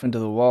myself into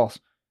the walls.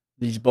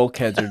 These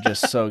bulkheads are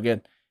just so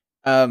good.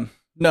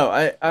 No,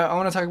 I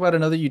want to talk about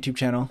another YouTube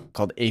channel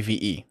called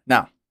AVE.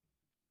 Now,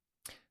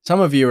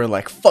 some of you are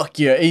like, fuck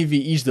yeah,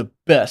 AVE's the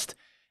best.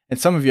 And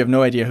some of you have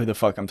no idea who the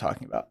fuck I'm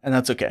talking about. And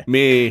that's okay.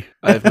 Me,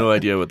 I have no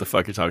idea what the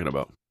fuck you're talking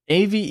about.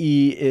 AVE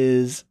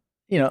is,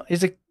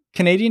 is a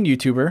Canadian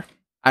YouTuber.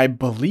 I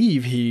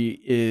believe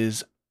he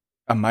is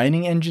a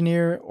mining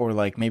engineer or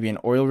like maybe an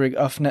oil rig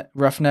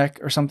roughneck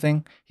or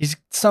something. He's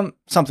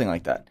something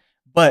like that.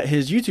 But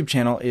his YouTube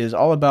channel is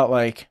all about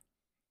like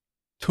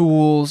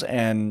tools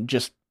and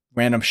just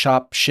random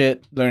shop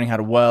shit, learning how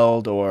to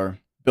weld or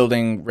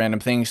building random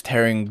things,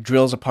 tearing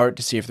drills apart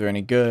to see if they're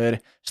any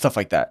good, stuff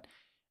like that.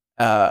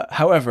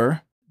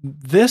 However,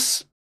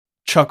 this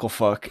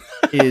chucklefuck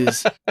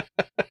is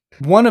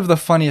one of the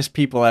funniest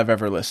people I've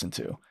ever listened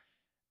to.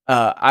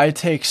 I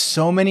take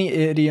so many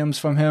idioms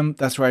from him.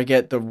 That's where I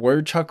get the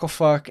word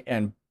chucklefuck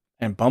and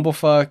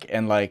bumblefuck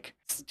and like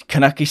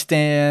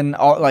Kanakistan,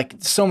 all like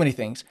so many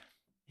things.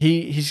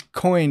 He's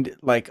coined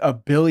like a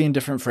billion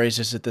different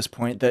phrases at this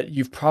point that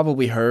you've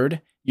probably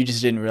heard. You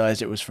just didn't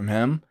realize it was from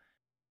him.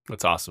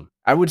 That's awesome.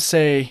 I would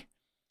say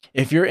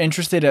if you're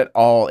interested at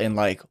all in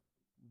like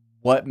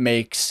what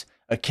makes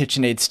a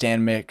KitchenAid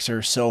stand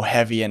mixer so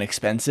heavy and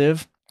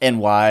expensive and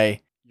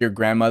why your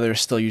grandmother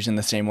is still using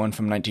the same one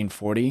from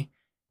 1940,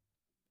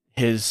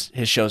 his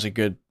show's a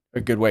good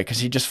way because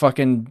he just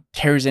fucking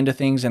tears into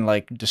things and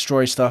like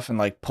destroys stuff and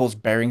like pulls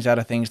bearings out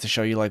of things to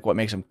show you like what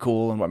makes them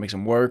cool and what makes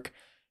them work.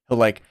 He'll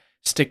like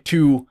stick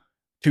two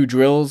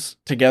drills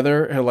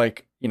together. He'll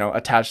like,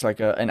 attach like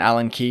an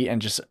Allen key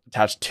and just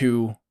attach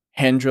two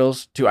hand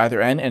drills to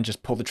either end and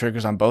just pull the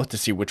triggers on both to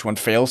see which one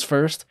fails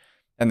first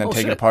and then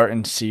take it apart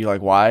and see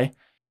like why.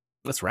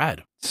 That's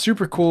rad.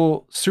 Super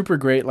cool, super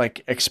great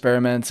like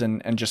experiments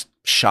and just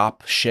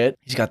shop shit.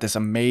 He's got this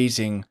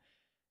amazing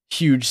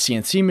huge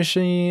CNC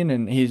machine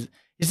and he's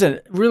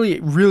a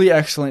really, really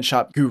excellent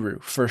shop guru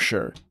for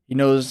sure. He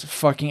knows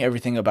fucking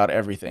everything about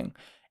everything.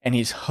 And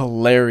he's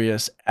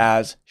hilarious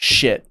as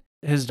shit.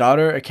 His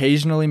daughter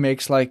occasionally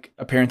makes like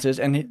appearances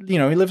and he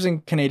lives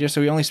in Canada,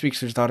 so he only speaks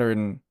to his daughter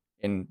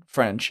in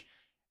French,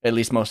 at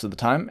least most of the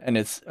time. And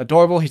it's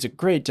adorable. He's a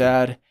great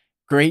dad,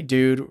 great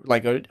dude,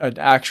 like an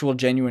actual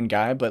genuine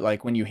guy. But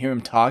like when you hear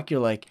him talk,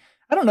 you're like,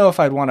 I don't know if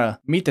I'd want to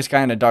meet this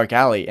guy in a dark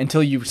alley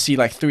until you see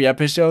like 3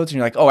 episodes and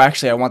you're like, oh,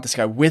 actually, I want this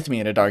guy with me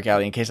in a dark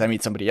alley in case I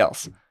meet somebody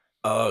else.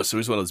 Oh, so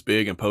he's one of those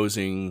big,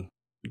 imposing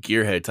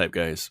gearhead type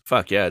guys.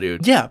 Fuck yeah,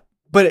 dude. Yeah,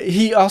 but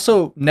he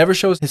also never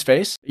shows his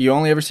face. You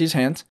only ever see his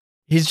hands.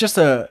 He's just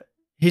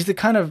he's the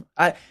kind of,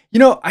 I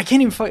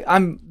can't even,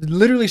 I'm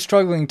literally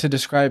struggling to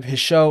describe his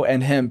show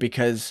and him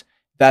because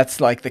that's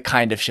like the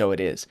kind of show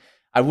it is.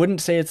 I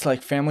wouldn't say it's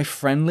like family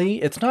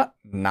friendly. It's not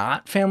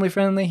family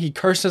friendly. He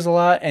curses a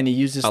lot and he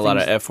uses a lot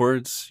of F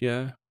words.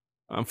 Yeah.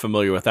 I'm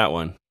familiar with that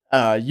one.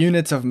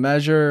 Units of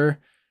measure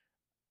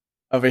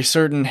of a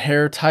certain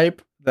hair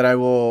type that I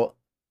will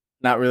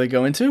not really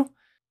go into.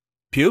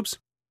 Pubes?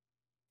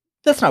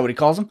 That's not what he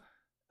calls them.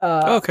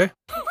 Okay.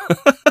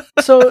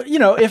 So,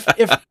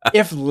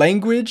 if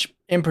language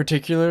in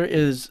particular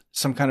is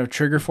some kind of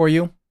trigger for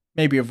you,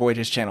 maybe avoid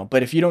his channel.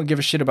 But if you don't give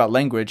a shit about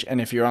language, and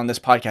if you're on this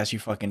podcast, you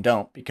fucking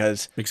don't,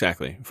 because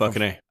exactly,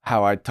 fucking A.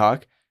 How I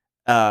talk,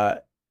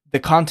 the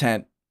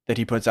content that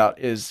he puts out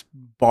is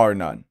bar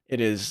none. It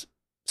is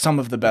some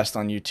of the best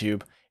on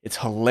YouTube. It's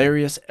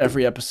hilarious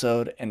every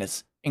episode, and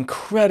it's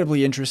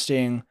incredibly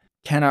interesting.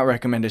 Cannot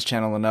recommend his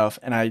channel enough.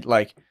 And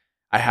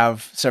I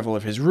have several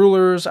of his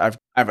rulers. I've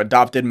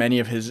adopted many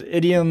of his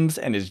idioms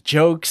and his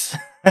jokes.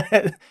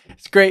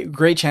 It's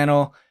great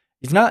channel.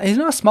 He's not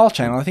a small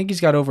channel. I think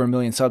he's got over 1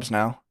 million subs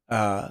now.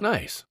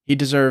 Nice. He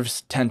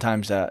deserves 10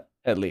 times that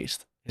at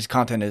least. His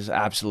content is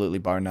absolutely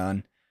bar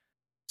none.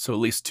 So at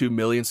least 2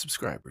 million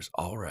subscribers.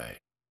 All right.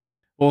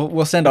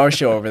 We'll send our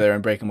show over there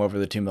and break him over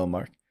the 2 mil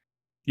mark.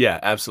 Yeah,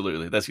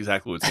 absolutely. That's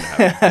exactly what's going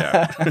to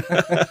happen.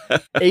 Yeah.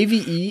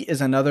 AVE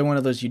is another one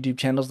of those YouTube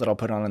channels that I'll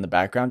put on in the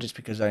background just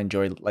because I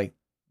enjoy like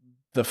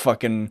the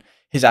fucking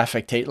his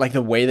affectation, like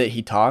the way that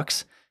he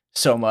talks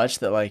so much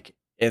that like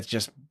it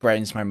just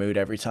brightens my mood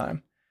every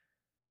time.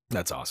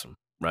 That's awesome.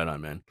 Right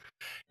on, man.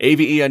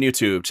 AVE on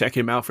YouTube. Check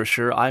him out for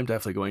sure. I'm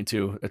definitely going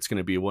to. It's going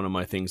to be one of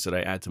my things that I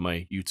add to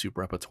my YouTube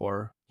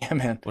repertoire. Yeah,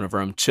 man. Whenever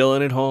I'm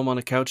chilling at home on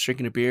the couch,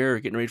 drinking a beer or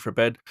getting ready for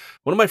bed.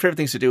 One of my favorite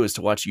things to do is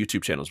to watch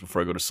YouTube channels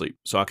before I go to sleep.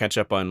 So I'll catch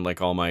up on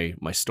like all my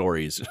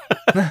stories,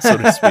 so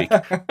to speak.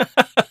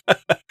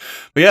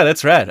 But yeah,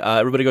 that's rad.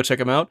 Everybody go check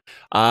them out.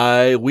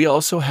 We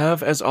also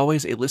have, as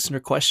always, a listener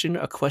question,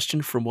 a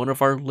question from one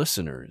of our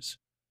listeners.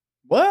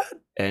 What?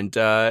 And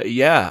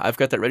yeah, I've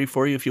got that ready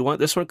for you if you want.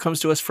 This one comes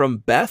to us from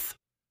Beth.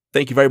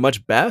 Thank you very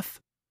much,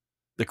 Beth.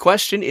 The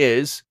question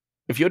is,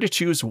 if you had to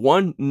choose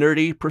one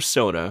nerdy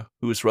persona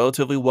who is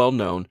relatively well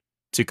known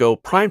to go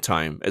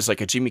primetime as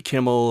like a Jimmy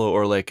Kimmel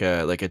or like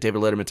a David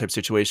Letterman type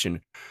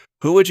situation,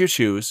 who would you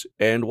choose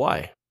and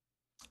why?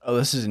 Oh,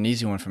 this is an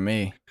easy one for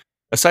me.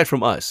 Aside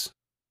from us.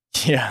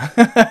 Yeah.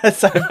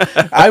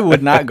 I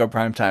would not go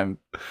primetime.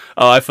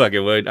 Oh, I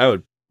fucking would. I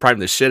would prime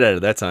the shit out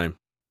of that time.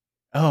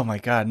 Oh my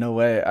God, no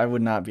way. I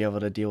would not be able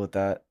to deal with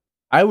that.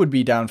 I would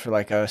be down for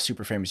like a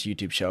super famous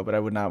YouTube show, but I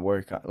would not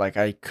work. Like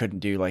I couldn't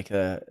do like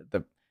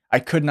I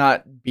could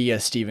not be a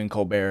Stephen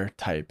Colbert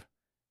type.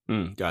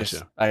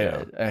 Gotcha.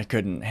 I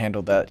couldn't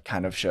handle that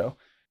kind of show.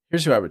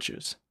 Here's who I would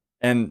choose.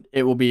 And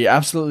it will be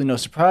absolutely no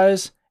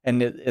surprise.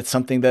 And it's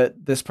something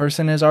that this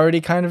person is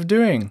already kind of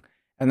doing.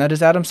 And that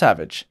is Adam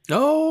Savage.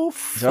 Oh,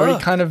 fuck. He's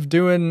already kind of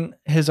doing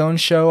his own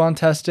show on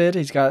Tested.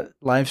 He's got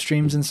live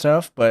streams and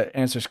stuff, but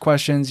answers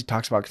questions. He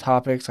talks about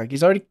topics. Like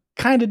he's already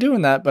kind of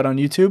doing that, but on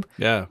YouTube.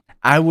 Yeah.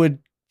 I would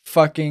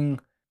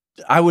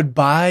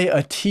buy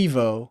a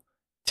TiVo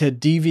to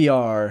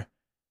DVR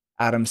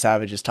Adam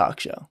Savage's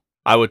talk show.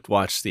 I would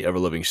watch the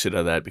ever-living shit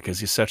out of that because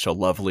he's such a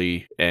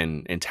lovely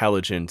and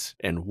intelligent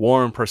and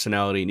warm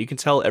personality. And you can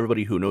tell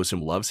everybody who knows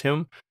him loves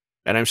him.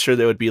 And I'm sure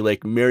there would be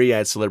like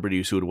myriad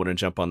celebrities who would want to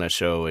jump on that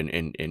show. And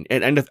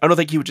I don't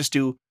think he would just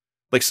do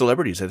like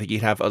celebrities. I think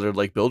he'd have other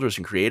like builders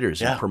and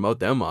creators and promote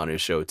them on his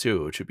show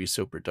too, which would be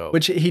super dope.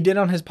 Which he did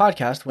on his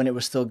podcast when it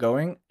was still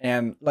going.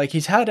 And like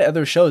he's had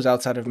other shows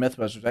outside of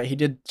Mythbusters, right? He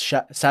did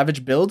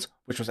Savage Builds,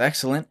 which was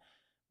excellent.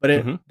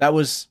 But that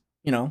was,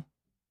 you know,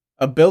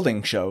 a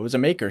building show. It was a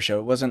maker show.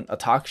 It wasn't a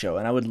talk show.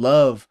 And I would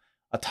love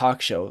a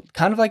talk show,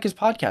 kind of like his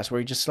podcast where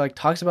he just like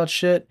talks about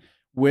shit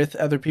with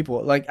other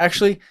people. Like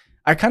actually,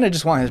 I kind of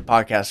just want his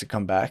podcast to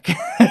come back.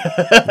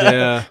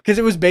 Yeah. Because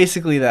it was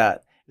basically that.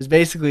 It was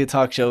basically a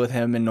talk show with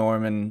him and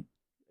Norm and,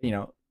 you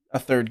know, a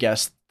third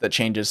guest that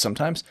changes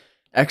sometimes.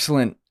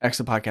 Excellent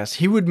podcast.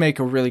 He would make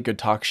a really good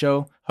talk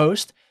show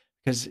host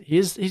because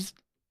he's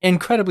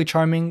incredibly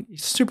charming.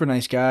 He's a super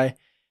nice guy.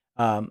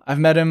 I've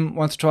met him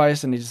once or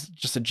twice and he's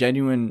just a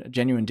genuine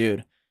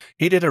dude.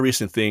 He did a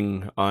recent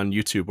thing on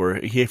YouTube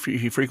where he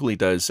frequently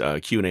does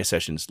Q&A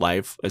sessions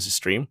live as a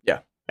stream. Yeah.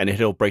 And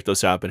he'll break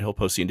those up and he'll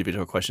post the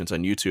individual questions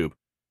on YouTube.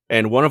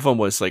 And one of them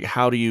was like,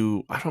 I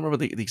don't remember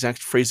the exact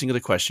phrasing of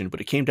the question,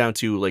 but it came down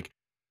to like,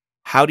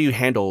 how do you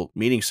handle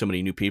meeting so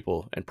many new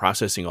people and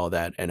processing all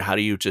that? And how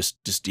do you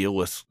just deal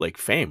with like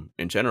fame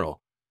in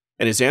general?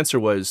 And his answer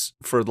was,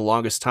 for the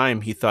longest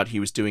time, he thought he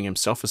was doing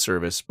himself a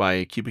service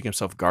by keeping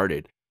himself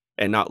guarded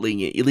and not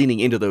leaning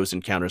into those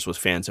encounters with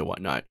fans and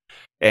whatnot.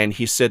 And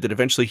he said that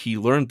eventually he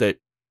learned that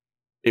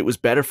it was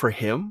better for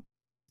him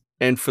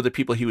and for the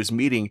people he was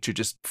meeting to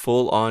just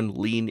full on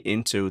lean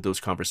into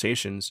those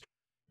conversations,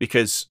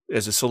 because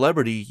as a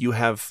celebrity, you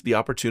have the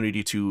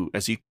opportunity to,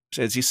 as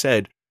he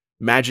said,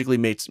 magically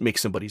make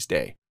somebody's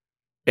day.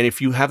 And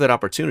if you have that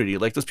opportunity,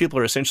 like those people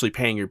are essentially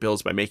paying your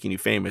bills by making you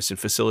famous and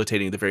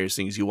facilitating the various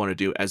things you want to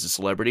do as a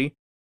celebrity.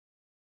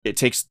 It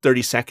takes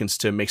 30 seconds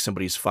to make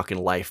somebody's fucking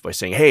life by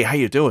saying, hey, how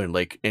you doing?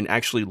 Like, and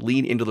actually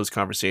lean into those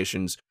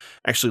conversations,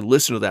 actually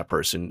listen to that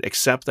person,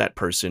 accept that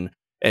person,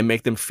 and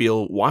make them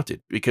feel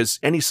wanted, because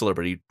any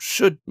celebrity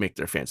should make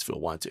their fans feel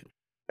wanted.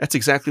 That's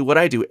exactly what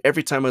I do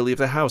every time I leave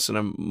the house and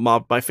I'm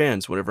mobbed by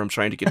fans whenever I'm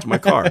trying to get to my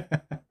car.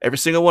 Every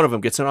single one of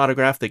them gets an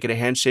autograph. They get a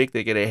handshake.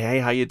 They get a, hey,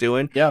 how you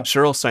doing? Yeah.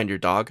 Sure, I'll sign your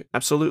dog.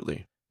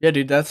 Absolutely. Yeah,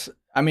 dude,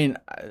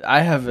 I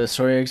have a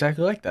story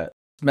exactly like that.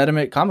 Met him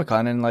at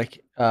Comic-Con and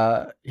like,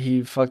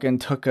 he fucking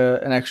took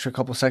an extra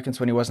couple seconds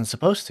when he wasn't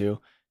supposed to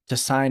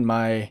sign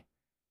my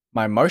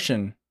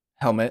Martian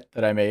helmet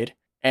that I made.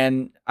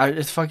 And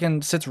it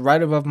fucking sits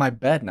right above my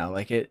bed now.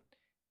 Like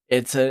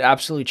it's an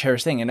absolutely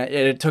cherished thing. And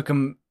it took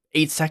him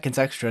 8 seconds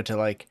extra to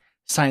like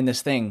sign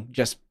this thing.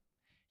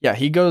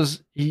 He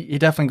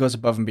definitely goes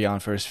above and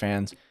beyond for his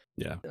fans.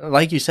 Yeah.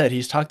 Like you said,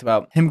 he's talked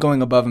about him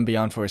going above and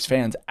beyond for his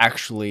fans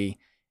actually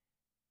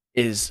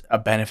is a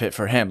benefit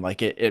for him.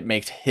 Like it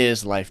makes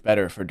his life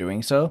better for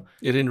doing so.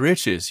 It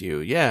enriches you.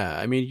 Yeah.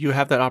 I mean, you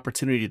have that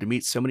opportunity to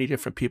meet so many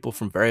different people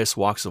from various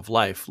walks of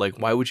life. Like,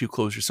 why would you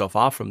close yourself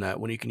off from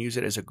that when you can use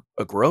it as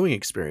a growing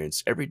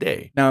experience every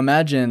day? Now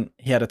imagine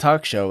he had a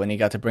talk show and he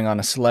got to bring on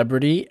a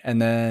celebrity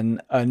and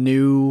then a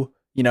new,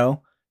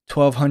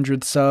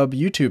 1,200 sub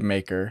YouTube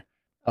maker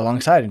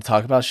alongside and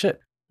talk about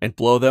shit. And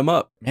blow them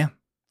up. Yeah.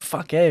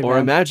 Fuck yeah, Or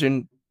man.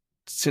 imagine,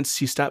 since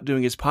he stopped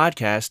doing his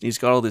podcast and he's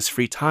got all this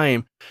free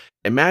time,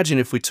 imagine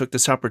if we took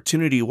this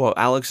opportunity while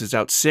Alex is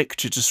out sick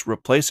to just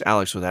replace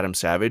Alex with Adam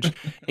Savage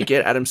and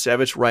get Adam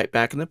Savage right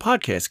back in the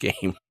podcast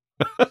game.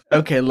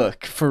 Okay,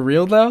 look, for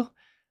real though,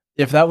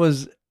 if that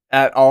was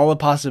at all a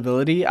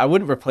possibility, I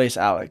wouldn't replace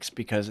Alex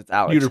because it's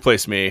Alex. You'd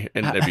replace me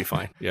and that'd be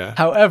fine. Yeah.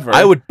 However,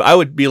 I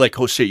would be like,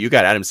 oh shit, you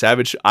got Adam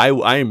Savage. I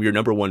am your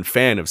number one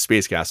fan of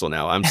Space Castle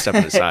now. I'm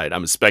stepping aside.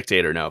 I'm a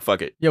spectator now.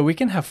 Fuck it. yeah, we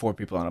can have 4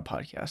 people on a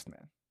podcast,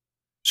 man.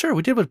 Sure,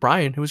 we did with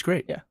Brian. It was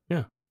great.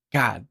 Yeah.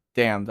 God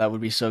damn, that would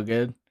be so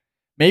good.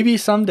 Maybe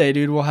someday,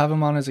 dude, we'll have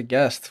him on as a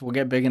guest. We'll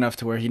get big enough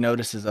to where he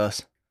notices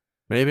us.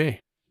 Maybe.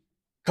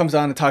 Comes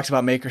on and talks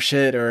about maker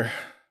shit, or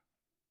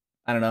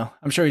I don't know.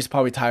 I'm sure he's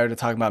probably tired of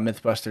talking about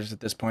Mythbusters at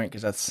this point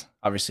because that's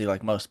obviously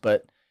like most,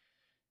 but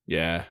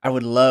Yeah. I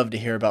would love to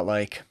hear about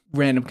like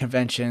random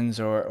conventions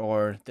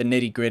or the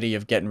nitty gritty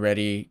of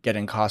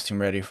getting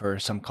costume ready for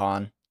some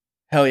con.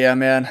 Hell yeah,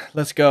 man.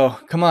 Let's go.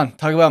 Come on.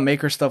 Talk about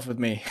maker stuff with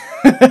me.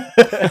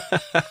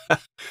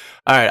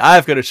 All right,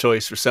 I've got a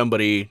choice for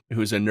somebody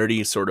who's a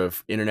nerdy sort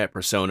of internet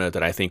persona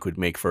that I think would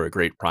make for a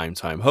great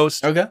primetime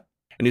host. Okay.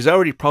 And he's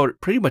already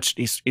pretty much,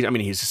 he's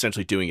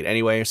essentially doing it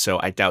anyway, so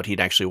I doubt he'd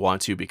actually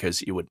want to because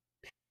he would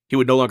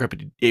no longer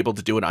be able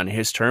to do it on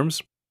his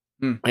terms.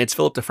 And it's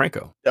Philip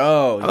DeFranco.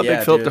 Oh, I'm a yeah,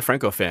 big Philip dude.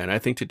 DeFranco fan. I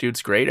think the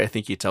dude's great. I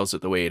think he tells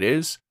it the way it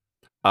is.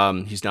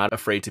 He's not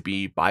afraid to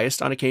be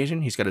biased on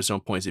occasion. He's got his own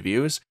points of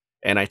views,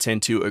 and I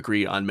tend to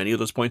agree on many of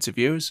those points of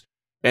views.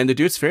 And the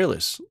dude's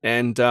fearless,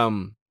 and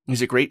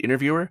he's a great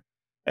interviewer.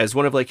 As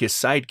one of like his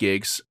side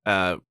gigs,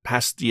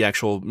 past the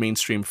actual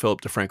mainstream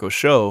Philip DeFranco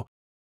show,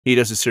 he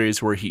does a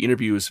series where he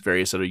interviews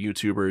various other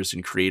YouTubers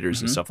and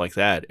creators and stuff like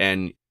that.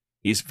 And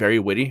he's very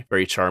witty,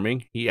 very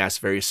charming. He asks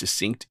very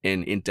succinct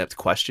and in-depth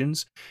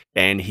questions,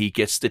 and he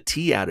gets the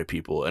tea out of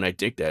people. And I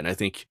dig that. And I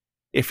think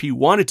if he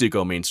wanted to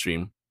go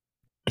mainstream,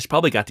 he's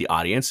probably got the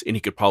audience, and he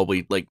could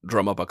probably like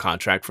drum up a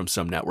contract from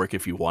some network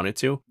if he wanted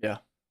to. Yeah.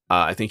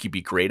 I think he'd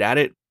be great at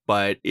it,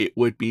 but it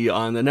would be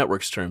on the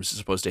network's terms as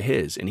opposed to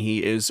his. And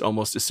he is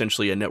almost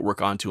essentially a network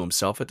onto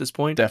himself at this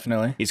point.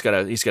 Definitely. He's got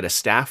a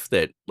staff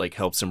that like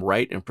helps him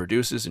write and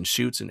produces and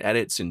shoots and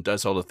edits and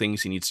does all the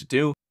things he needs to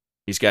do.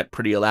 He's got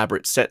pretty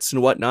elaborate sets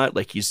and whatnot.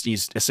 Like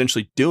he's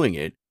essentially doing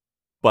it.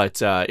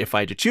 But if I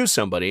had to choose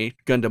somebody,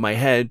 gun to my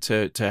head,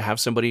 to have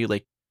somebody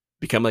like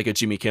become like a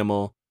Jimmy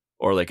Kimmel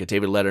or like a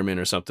David Letterman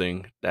or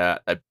something,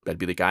 I'd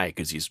be the guy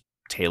because he's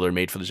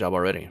tailor-made for the job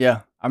already.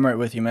 Yeah, I'm right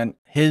with you, man.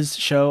 His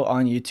show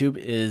on YouTube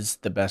is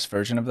the best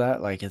version of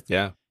that. Like,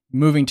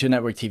 moving to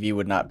network TV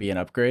would not be an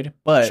upgrade,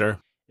 but Sure.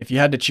 if you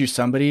had to choose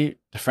somebody,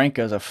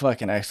 DeFranco's a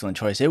fucking excellent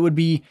choice. It would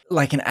be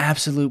like an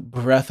absolute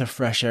breath of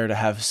fresh air to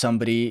have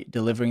somebody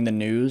delivering the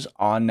news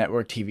on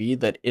network TV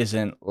that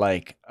isn't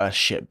like a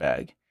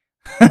shitbag.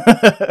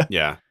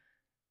 Yeah.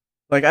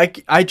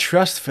 Like I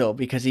trust Phil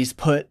because he's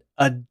put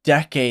a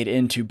decade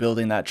into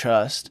building that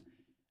trust.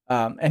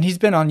 And he's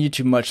been on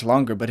YouTube much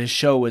longer, but his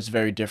show was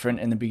very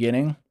different in the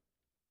beginning.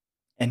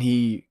 And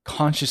he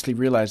consciously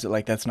realized that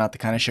like that's not the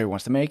kind of show he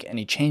wants to make, and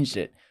he changed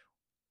it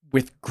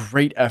with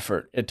great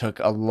effort. It took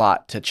a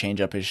lot to change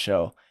up his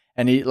show.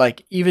 And he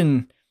like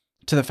even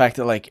to the fact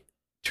that like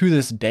to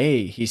this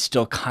day he's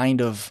still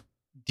kind of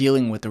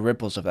dealing with the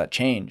ripples of that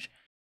change.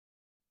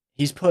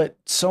 He's put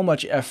so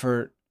much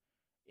effort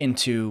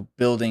into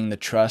building the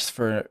trust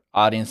for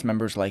audience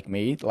members like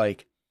me,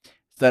 like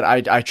that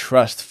I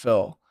trust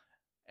Phil.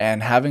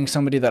 And having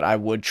somebody that I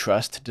would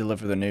trust to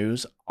deliver the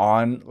news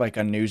on like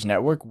a news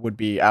network would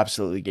be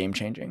absolutely game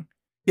changing.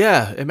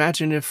 Yeah,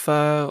 imagine if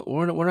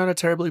we're not a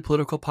terribly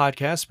political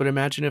podcast, but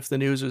imagine if the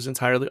news was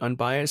entirely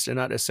unbiased and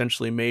not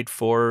essentially made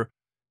for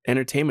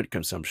entertainment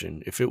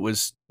consumption. If it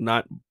was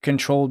not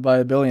Controlled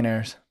by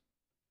billionaires.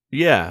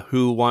 Yeah,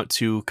 who want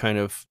to kind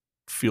of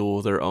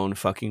fuel their own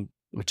fucking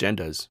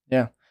agendas.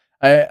 Yeah.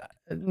 I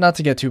not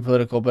to get too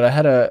political, but I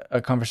had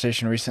a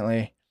conversation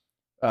recently.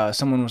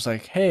 Someone was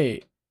like,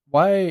 "Hey,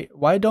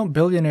 why don't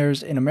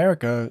billionaires in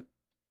America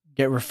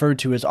get referred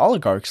to as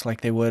oligarchs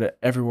like they would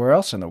everywhere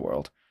else in the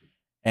world?"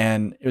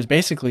 And it was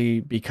basically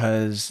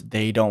because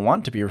they don't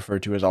want to be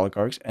referred to as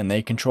oligarchs, and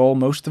they control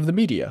most of the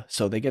media,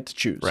 so they get to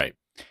choose. Right.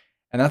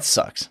 And that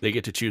sucks. They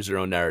get to choose their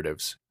own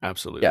narratives.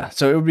 Absolutely. Yeah.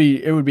 So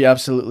it would be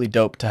absolutely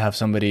dope to have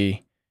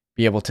somebody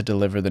be able to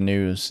deliver the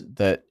news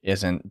that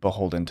isn't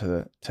beholden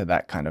to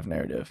that kind of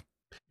narrative.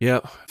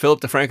 Yeah.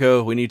 Philip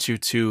DeFranco, we need you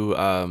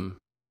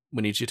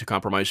to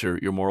compromise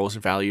your morals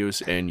and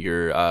values and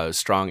your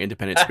strong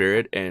independent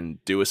spirit and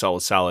do us all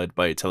a solid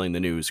by telling the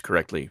news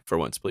correctly for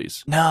once,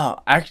 please. No,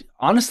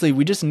 honestly,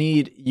 we just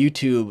need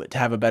YouTube to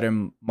have a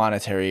better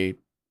monetary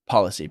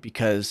policy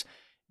because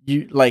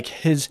you like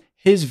his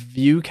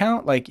view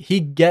count, like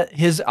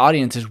his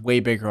audience is way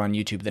bigger on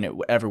YouTube than it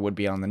ever would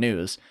be on the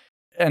news.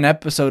 An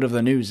episode of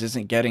the news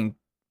isn't getting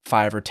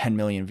 5 or 10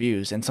 million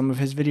views, and some of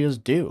his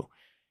videos do.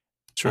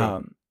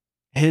 True.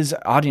 His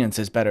audience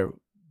is better.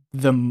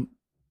 The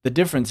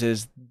difference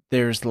is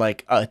there's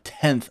like a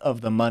tenth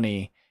of the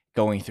money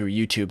going through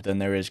YouTube than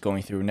there is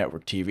going through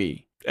network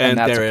TV. And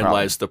that's therein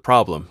lies the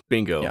problem.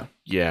 Bingo.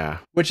 Yeah.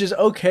 Which is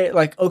okay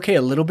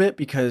a little bit,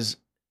 because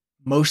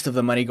most of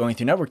the money going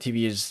through network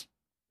TV is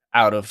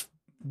out of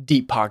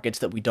deep pockets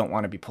that we don't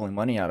want to be pulling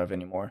money out of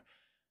anymore.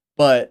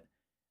 But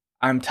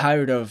I'm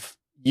tired of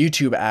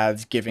YouTube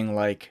ads giving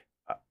like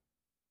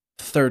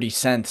 30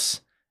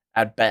 cents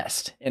at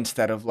best,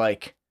 instead of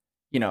like,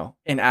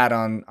 an ad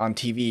on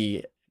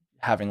TV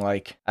having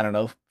like, I don't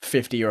know,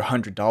 $50 or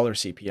 $100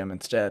 CPM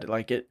instead.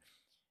 Like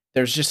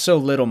there's just so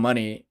little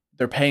money.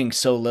 They're paying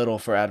so little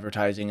for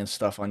advertising and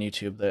stuff on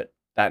YouTube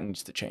that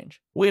needs to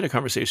change. We had a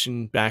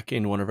conversation back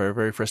in one of our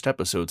very first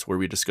episodes where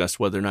we discussed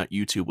whether or not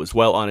YouTube was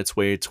well on its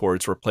way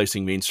towards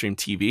replacing mainstream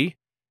TV.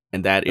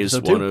 And that is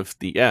that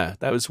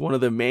was one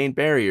of the main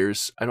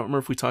barriers. I don't remember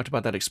if we talked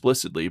about that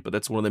explicitly, but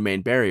that's one of the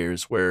main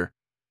barriers where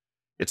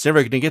it's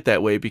never going to get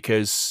that way,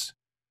 because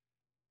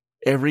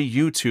every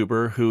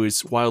YouTuber who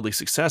is wildly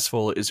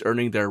successful is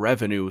earning their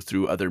revenue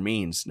through other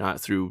means, not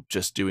through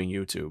just doing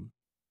YouTube.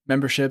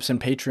 Memberships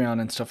and Patreon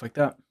and stuff like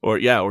that. Or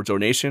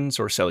donations,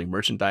 or selling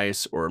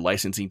merchandise, or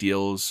licensing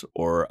deals,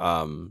 or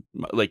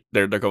like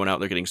they're going out,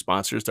 they're getting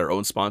sponsors, their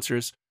own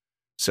sponsors.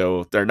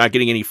 So they're not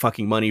getting any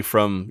fucking money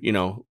from,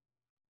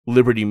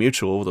 Liberty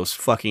Mutual, those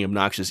fucking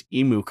obnoxious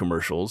emu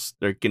commercials.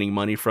 They're getting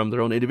money from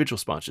their own individual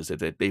sponsors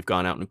that they've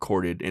gone out and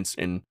courted and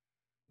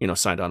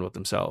signed on with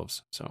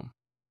themselves. So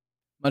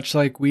much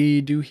like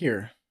we do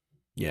here.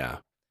 Yeah.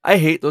 I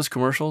hate those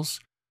commercials.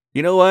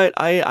 You know what?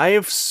 I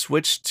have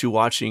switched to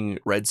watching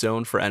Red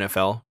Zone for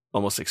NFL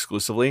almost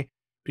exclusively,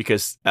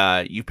 because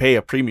you pay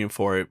a premium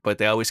for it, but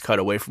they always cut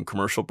away from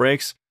commercial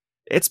breaks.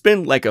 It's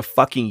been like a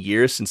fucking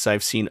year since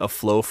I've seen a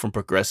flow from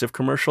Progressive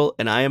commercial,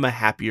 and I am a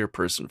happier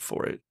person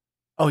for it.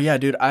 Oh yeah,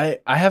 dude. I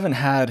haven't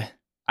had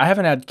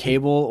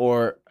cable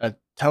or a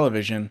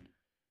television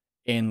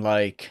in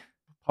like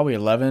probably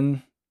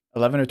 11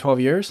 or 12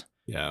 years.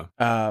 Yeah.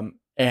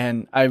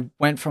 And I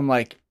went from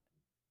like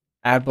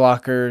ad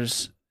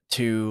blockers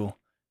to,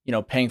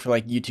 paying for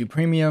like YouTube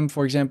Premium,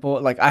 for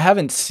example. Like I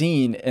haven't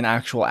seen an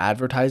actual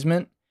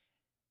advertisement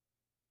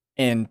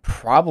in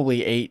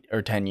probably 8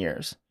 or 10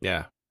 years.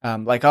 Yeah.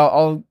 Like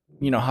I'll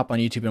hop on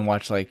YouTube and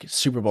watch like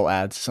Super Bowl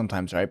ads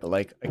sometimes, right? But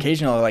like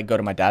occasionally I'll like go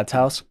to my dad's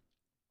house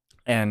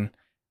and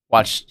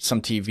watch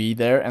some TV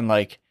there, and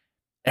like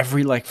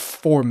every like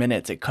 4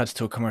 minutes it cuts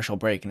to a commercial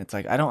break, and it's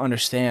like I don't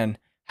understand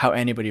how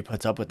anybody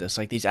puts up with this.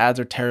 Like these ads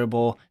are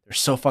terrible. There's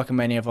so fucking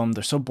many of them.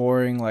 They're so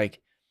boring. Like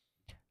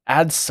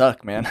ads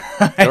suck, man.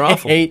 They're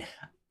awful.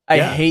 I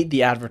hate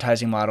the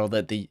advertising model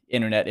that the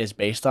internet is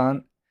based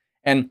on,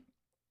 and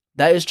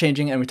that is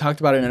changing. And we talked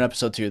about it in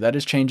episode 2. That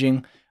is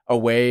changing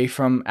away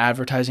from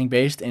advertising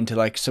based into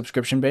like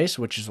subscription based,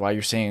 which is why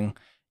you're seeing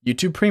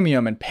YouTube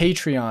Premium and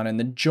Patreon and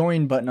the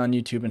join button on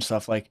YouTube and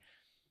stuff like,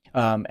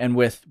 and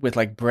with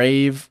like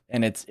Brave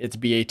and its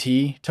BAT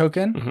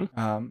token,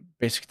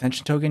 basic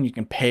attention token, you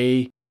can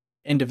pay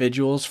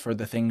individuals for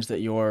the things that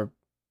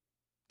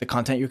the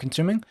content you're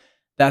consuming.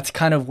 That's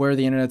kind of where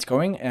the internet's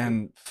going,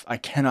 and I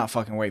cannot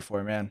fucking wait for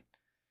it, man.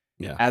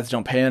 Yeah. Ads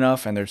don't pay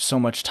enough, and there's so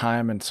much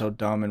time and so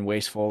dumb and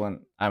wasteful,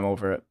 and I'm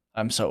over it.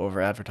 I'm so over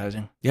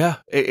advertising. Yeah.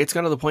 It's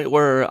kind of the point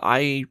where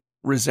I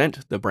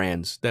resent the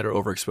brands that are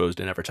overexposed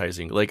in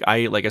advertising. Like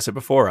I said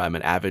before, I'm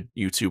an avid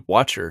YouTube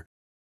watcher.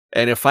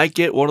 And if I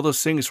get one of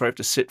those things where I have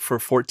to sit for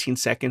 14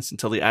 seconds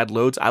until the ad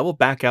loads, I will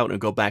back out and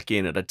go back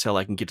in until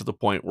I can get to the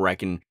point where I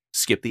can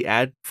skip the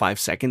ad 5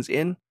 seconds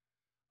in.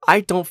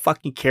 I don't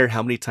fucking care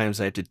how many times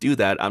I have to do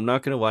that. I'm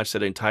not going to watch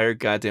that entire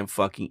goddamn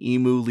fucking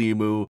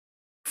emu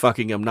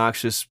fucking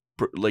obnoxious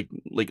like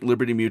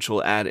Liberty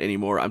Mutual ad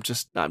anymore. I'm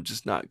just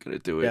not going to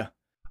do it. Yeah.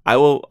 I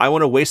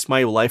want to waste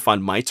my life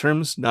on my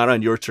terms, not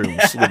on your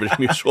terms, Liberty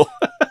Mutual.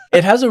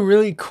 It has a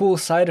really cool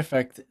side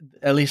effect,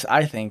 at least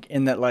I think,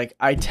 in that like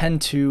I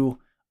tend to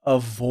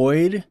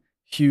avoid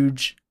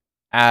huge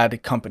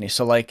ad companies.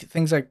 So like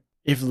things like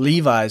if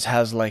Levi's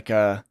has like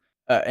an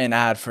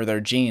ad for their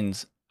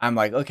jeans, I'm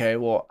like, okay,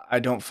 well, I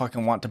don't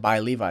fucking want to buy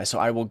Levi's, so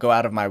I will go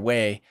out of my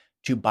way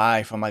to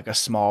buy from like a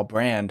small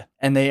brand,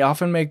 and they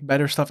often make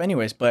better stuff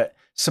anyways. But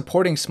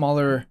supporting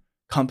smaller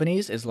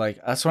companies is like,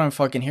 that's what I'm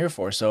fucking here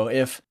for. So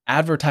if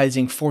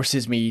advertising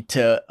forces me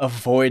to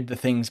avoid the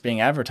things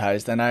being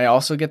advertised, then I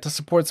also get to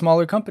support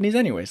smaller companies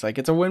anyways. Like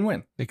it's a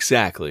win-win.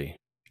 Exactly.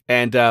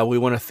 And we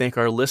want to thank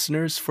our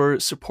listeners for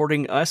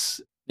supporting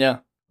us. Yeah.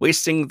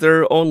 Wasting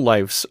their own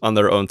lives on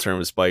their own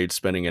terms by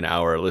spending an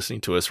hour listening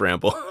to us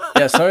ramble.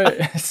 Yeah,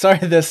 sorry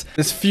this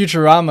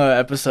Futurama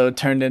episode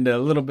turned into a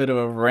little bit of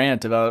a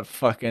rant about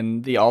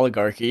fucking the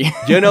oligarchy.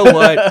 You know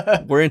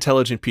what? We're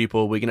intelligent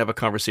people. We can have a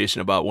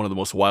conversation about one of the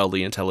most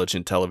wildly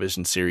intelligent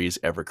television series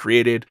ever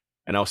created,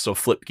 and also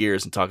flip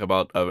gears and talk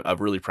about a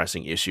really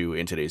pressing issue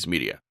in today's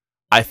media.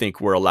 I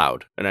think we're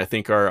allowed. And I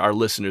think our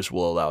listeners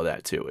will allow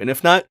that too. And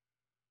if not,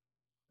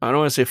 I don't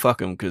want to say fuck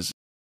them because...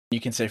 You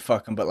can say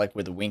fuck them, but like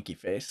with a winky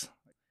face.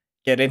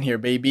 Get in here,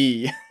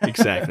 baby.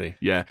 Exactly.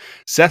 Yeah.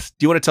 Seth,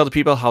 do you want to tell the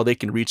people how they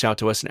can reach out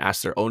to us and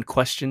ask their own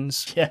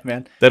questions? Yeah,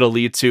 man. That'll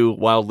lead to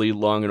wildly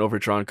long and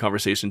overdrawn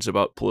conversations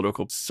about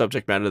political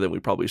subject matter that we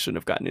probably shouldn't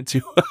have gotten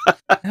into.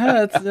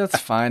 Yeah,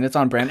 that's fine. It's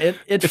on brand. It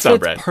It's fits on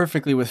brand.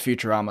 perfectly with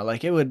Futurama.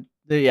 Like it would.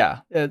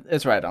 Yeah,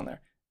 it's right on there.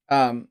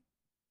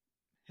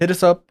 Hit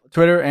us up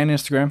Twitter and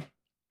Instagram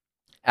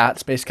at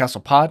Space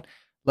Castle Pod.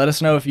 Let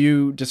us know if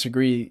you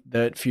disagree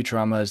that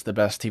Futurama is the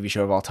best TV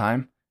show of all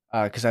time.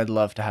 Because I'd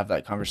love to have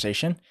that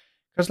conversation.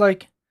 Because,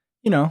 like,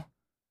 you know,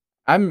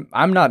 I'm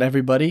not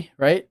everybody,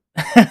 right?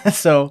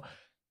 So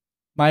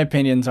my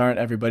opinions aren't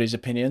everybody's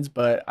opinions,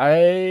 but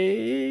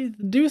I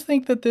do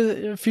think that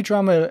the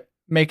Futurama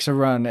makes a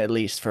run at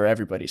least for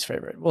everybody's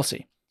favorite. We'll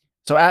see.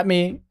 So at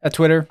me at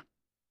Twitter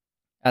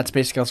at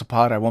Space Castle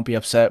Pod. I won't be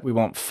upset. We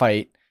won't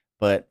fight,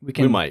 but we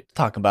might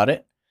talk about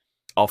it.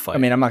 I'll fight. I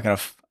mean, I'm not gonna.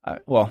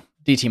 Well,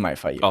 DT might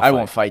fight you. I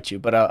won't fight you,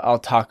 but I'll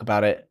talk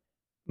about it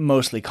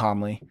mostly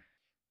calmly.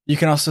 You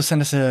can also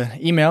send us an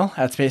email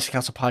at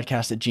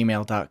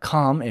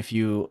spacecastlepodcast@gmail.com if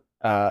you,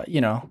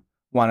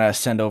 want to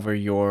send over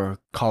your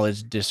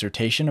college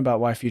dissertation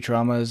about why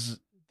Futurama is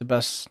the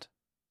best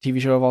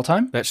TV show of all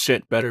time. That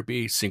shit better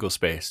be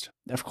single-spaced.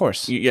 Of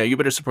course. Yeah, you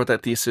better support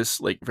that thesis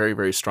like very,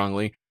 very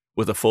strongly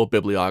with a full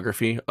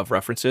bibliography of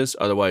references.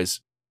 Otherwise,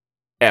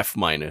 F-.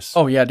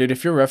 Oh, yeah, dude.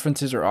 If your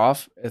references are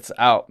off, it's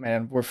out,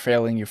 man. We're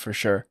failing you for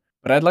sure.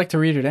 But I'd like to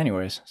read it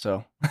anyways,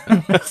 so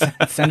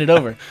send it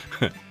over.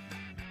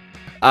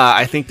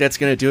 I think that's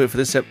going to do it for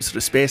this episode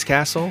of Space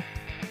Castle.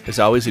 As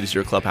always, it is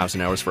your clubhouse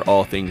and hours for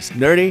all things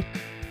nerdy.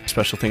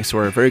 Special thanks to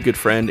our very good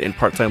friend and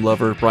part-time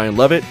lover, Brian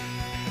Lovett,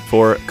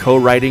 for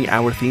co-writing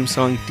our theme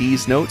song,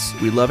 D's Notes.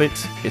 We love it.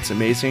 It's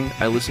amazing.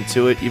 I listen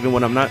to it even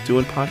when I'm not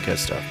doing podcast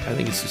stuff. I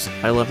think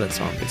I love that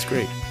song. It's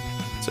great.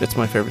 It's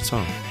my favorite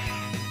song.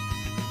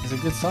 It's a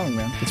good song,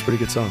 man. It's a pretty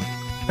good song.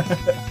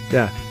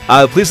 Yeah.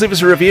 Please leave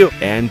us a review.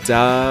 And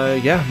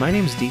my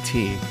name's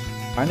DT.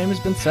 My name has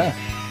been Seth.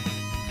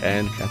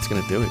 And that's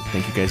going to do it.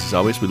 Thank you guys as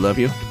always. We love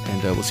you.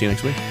 And we'll see you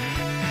next week.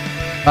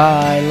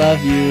 Bye.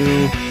 Love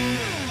you.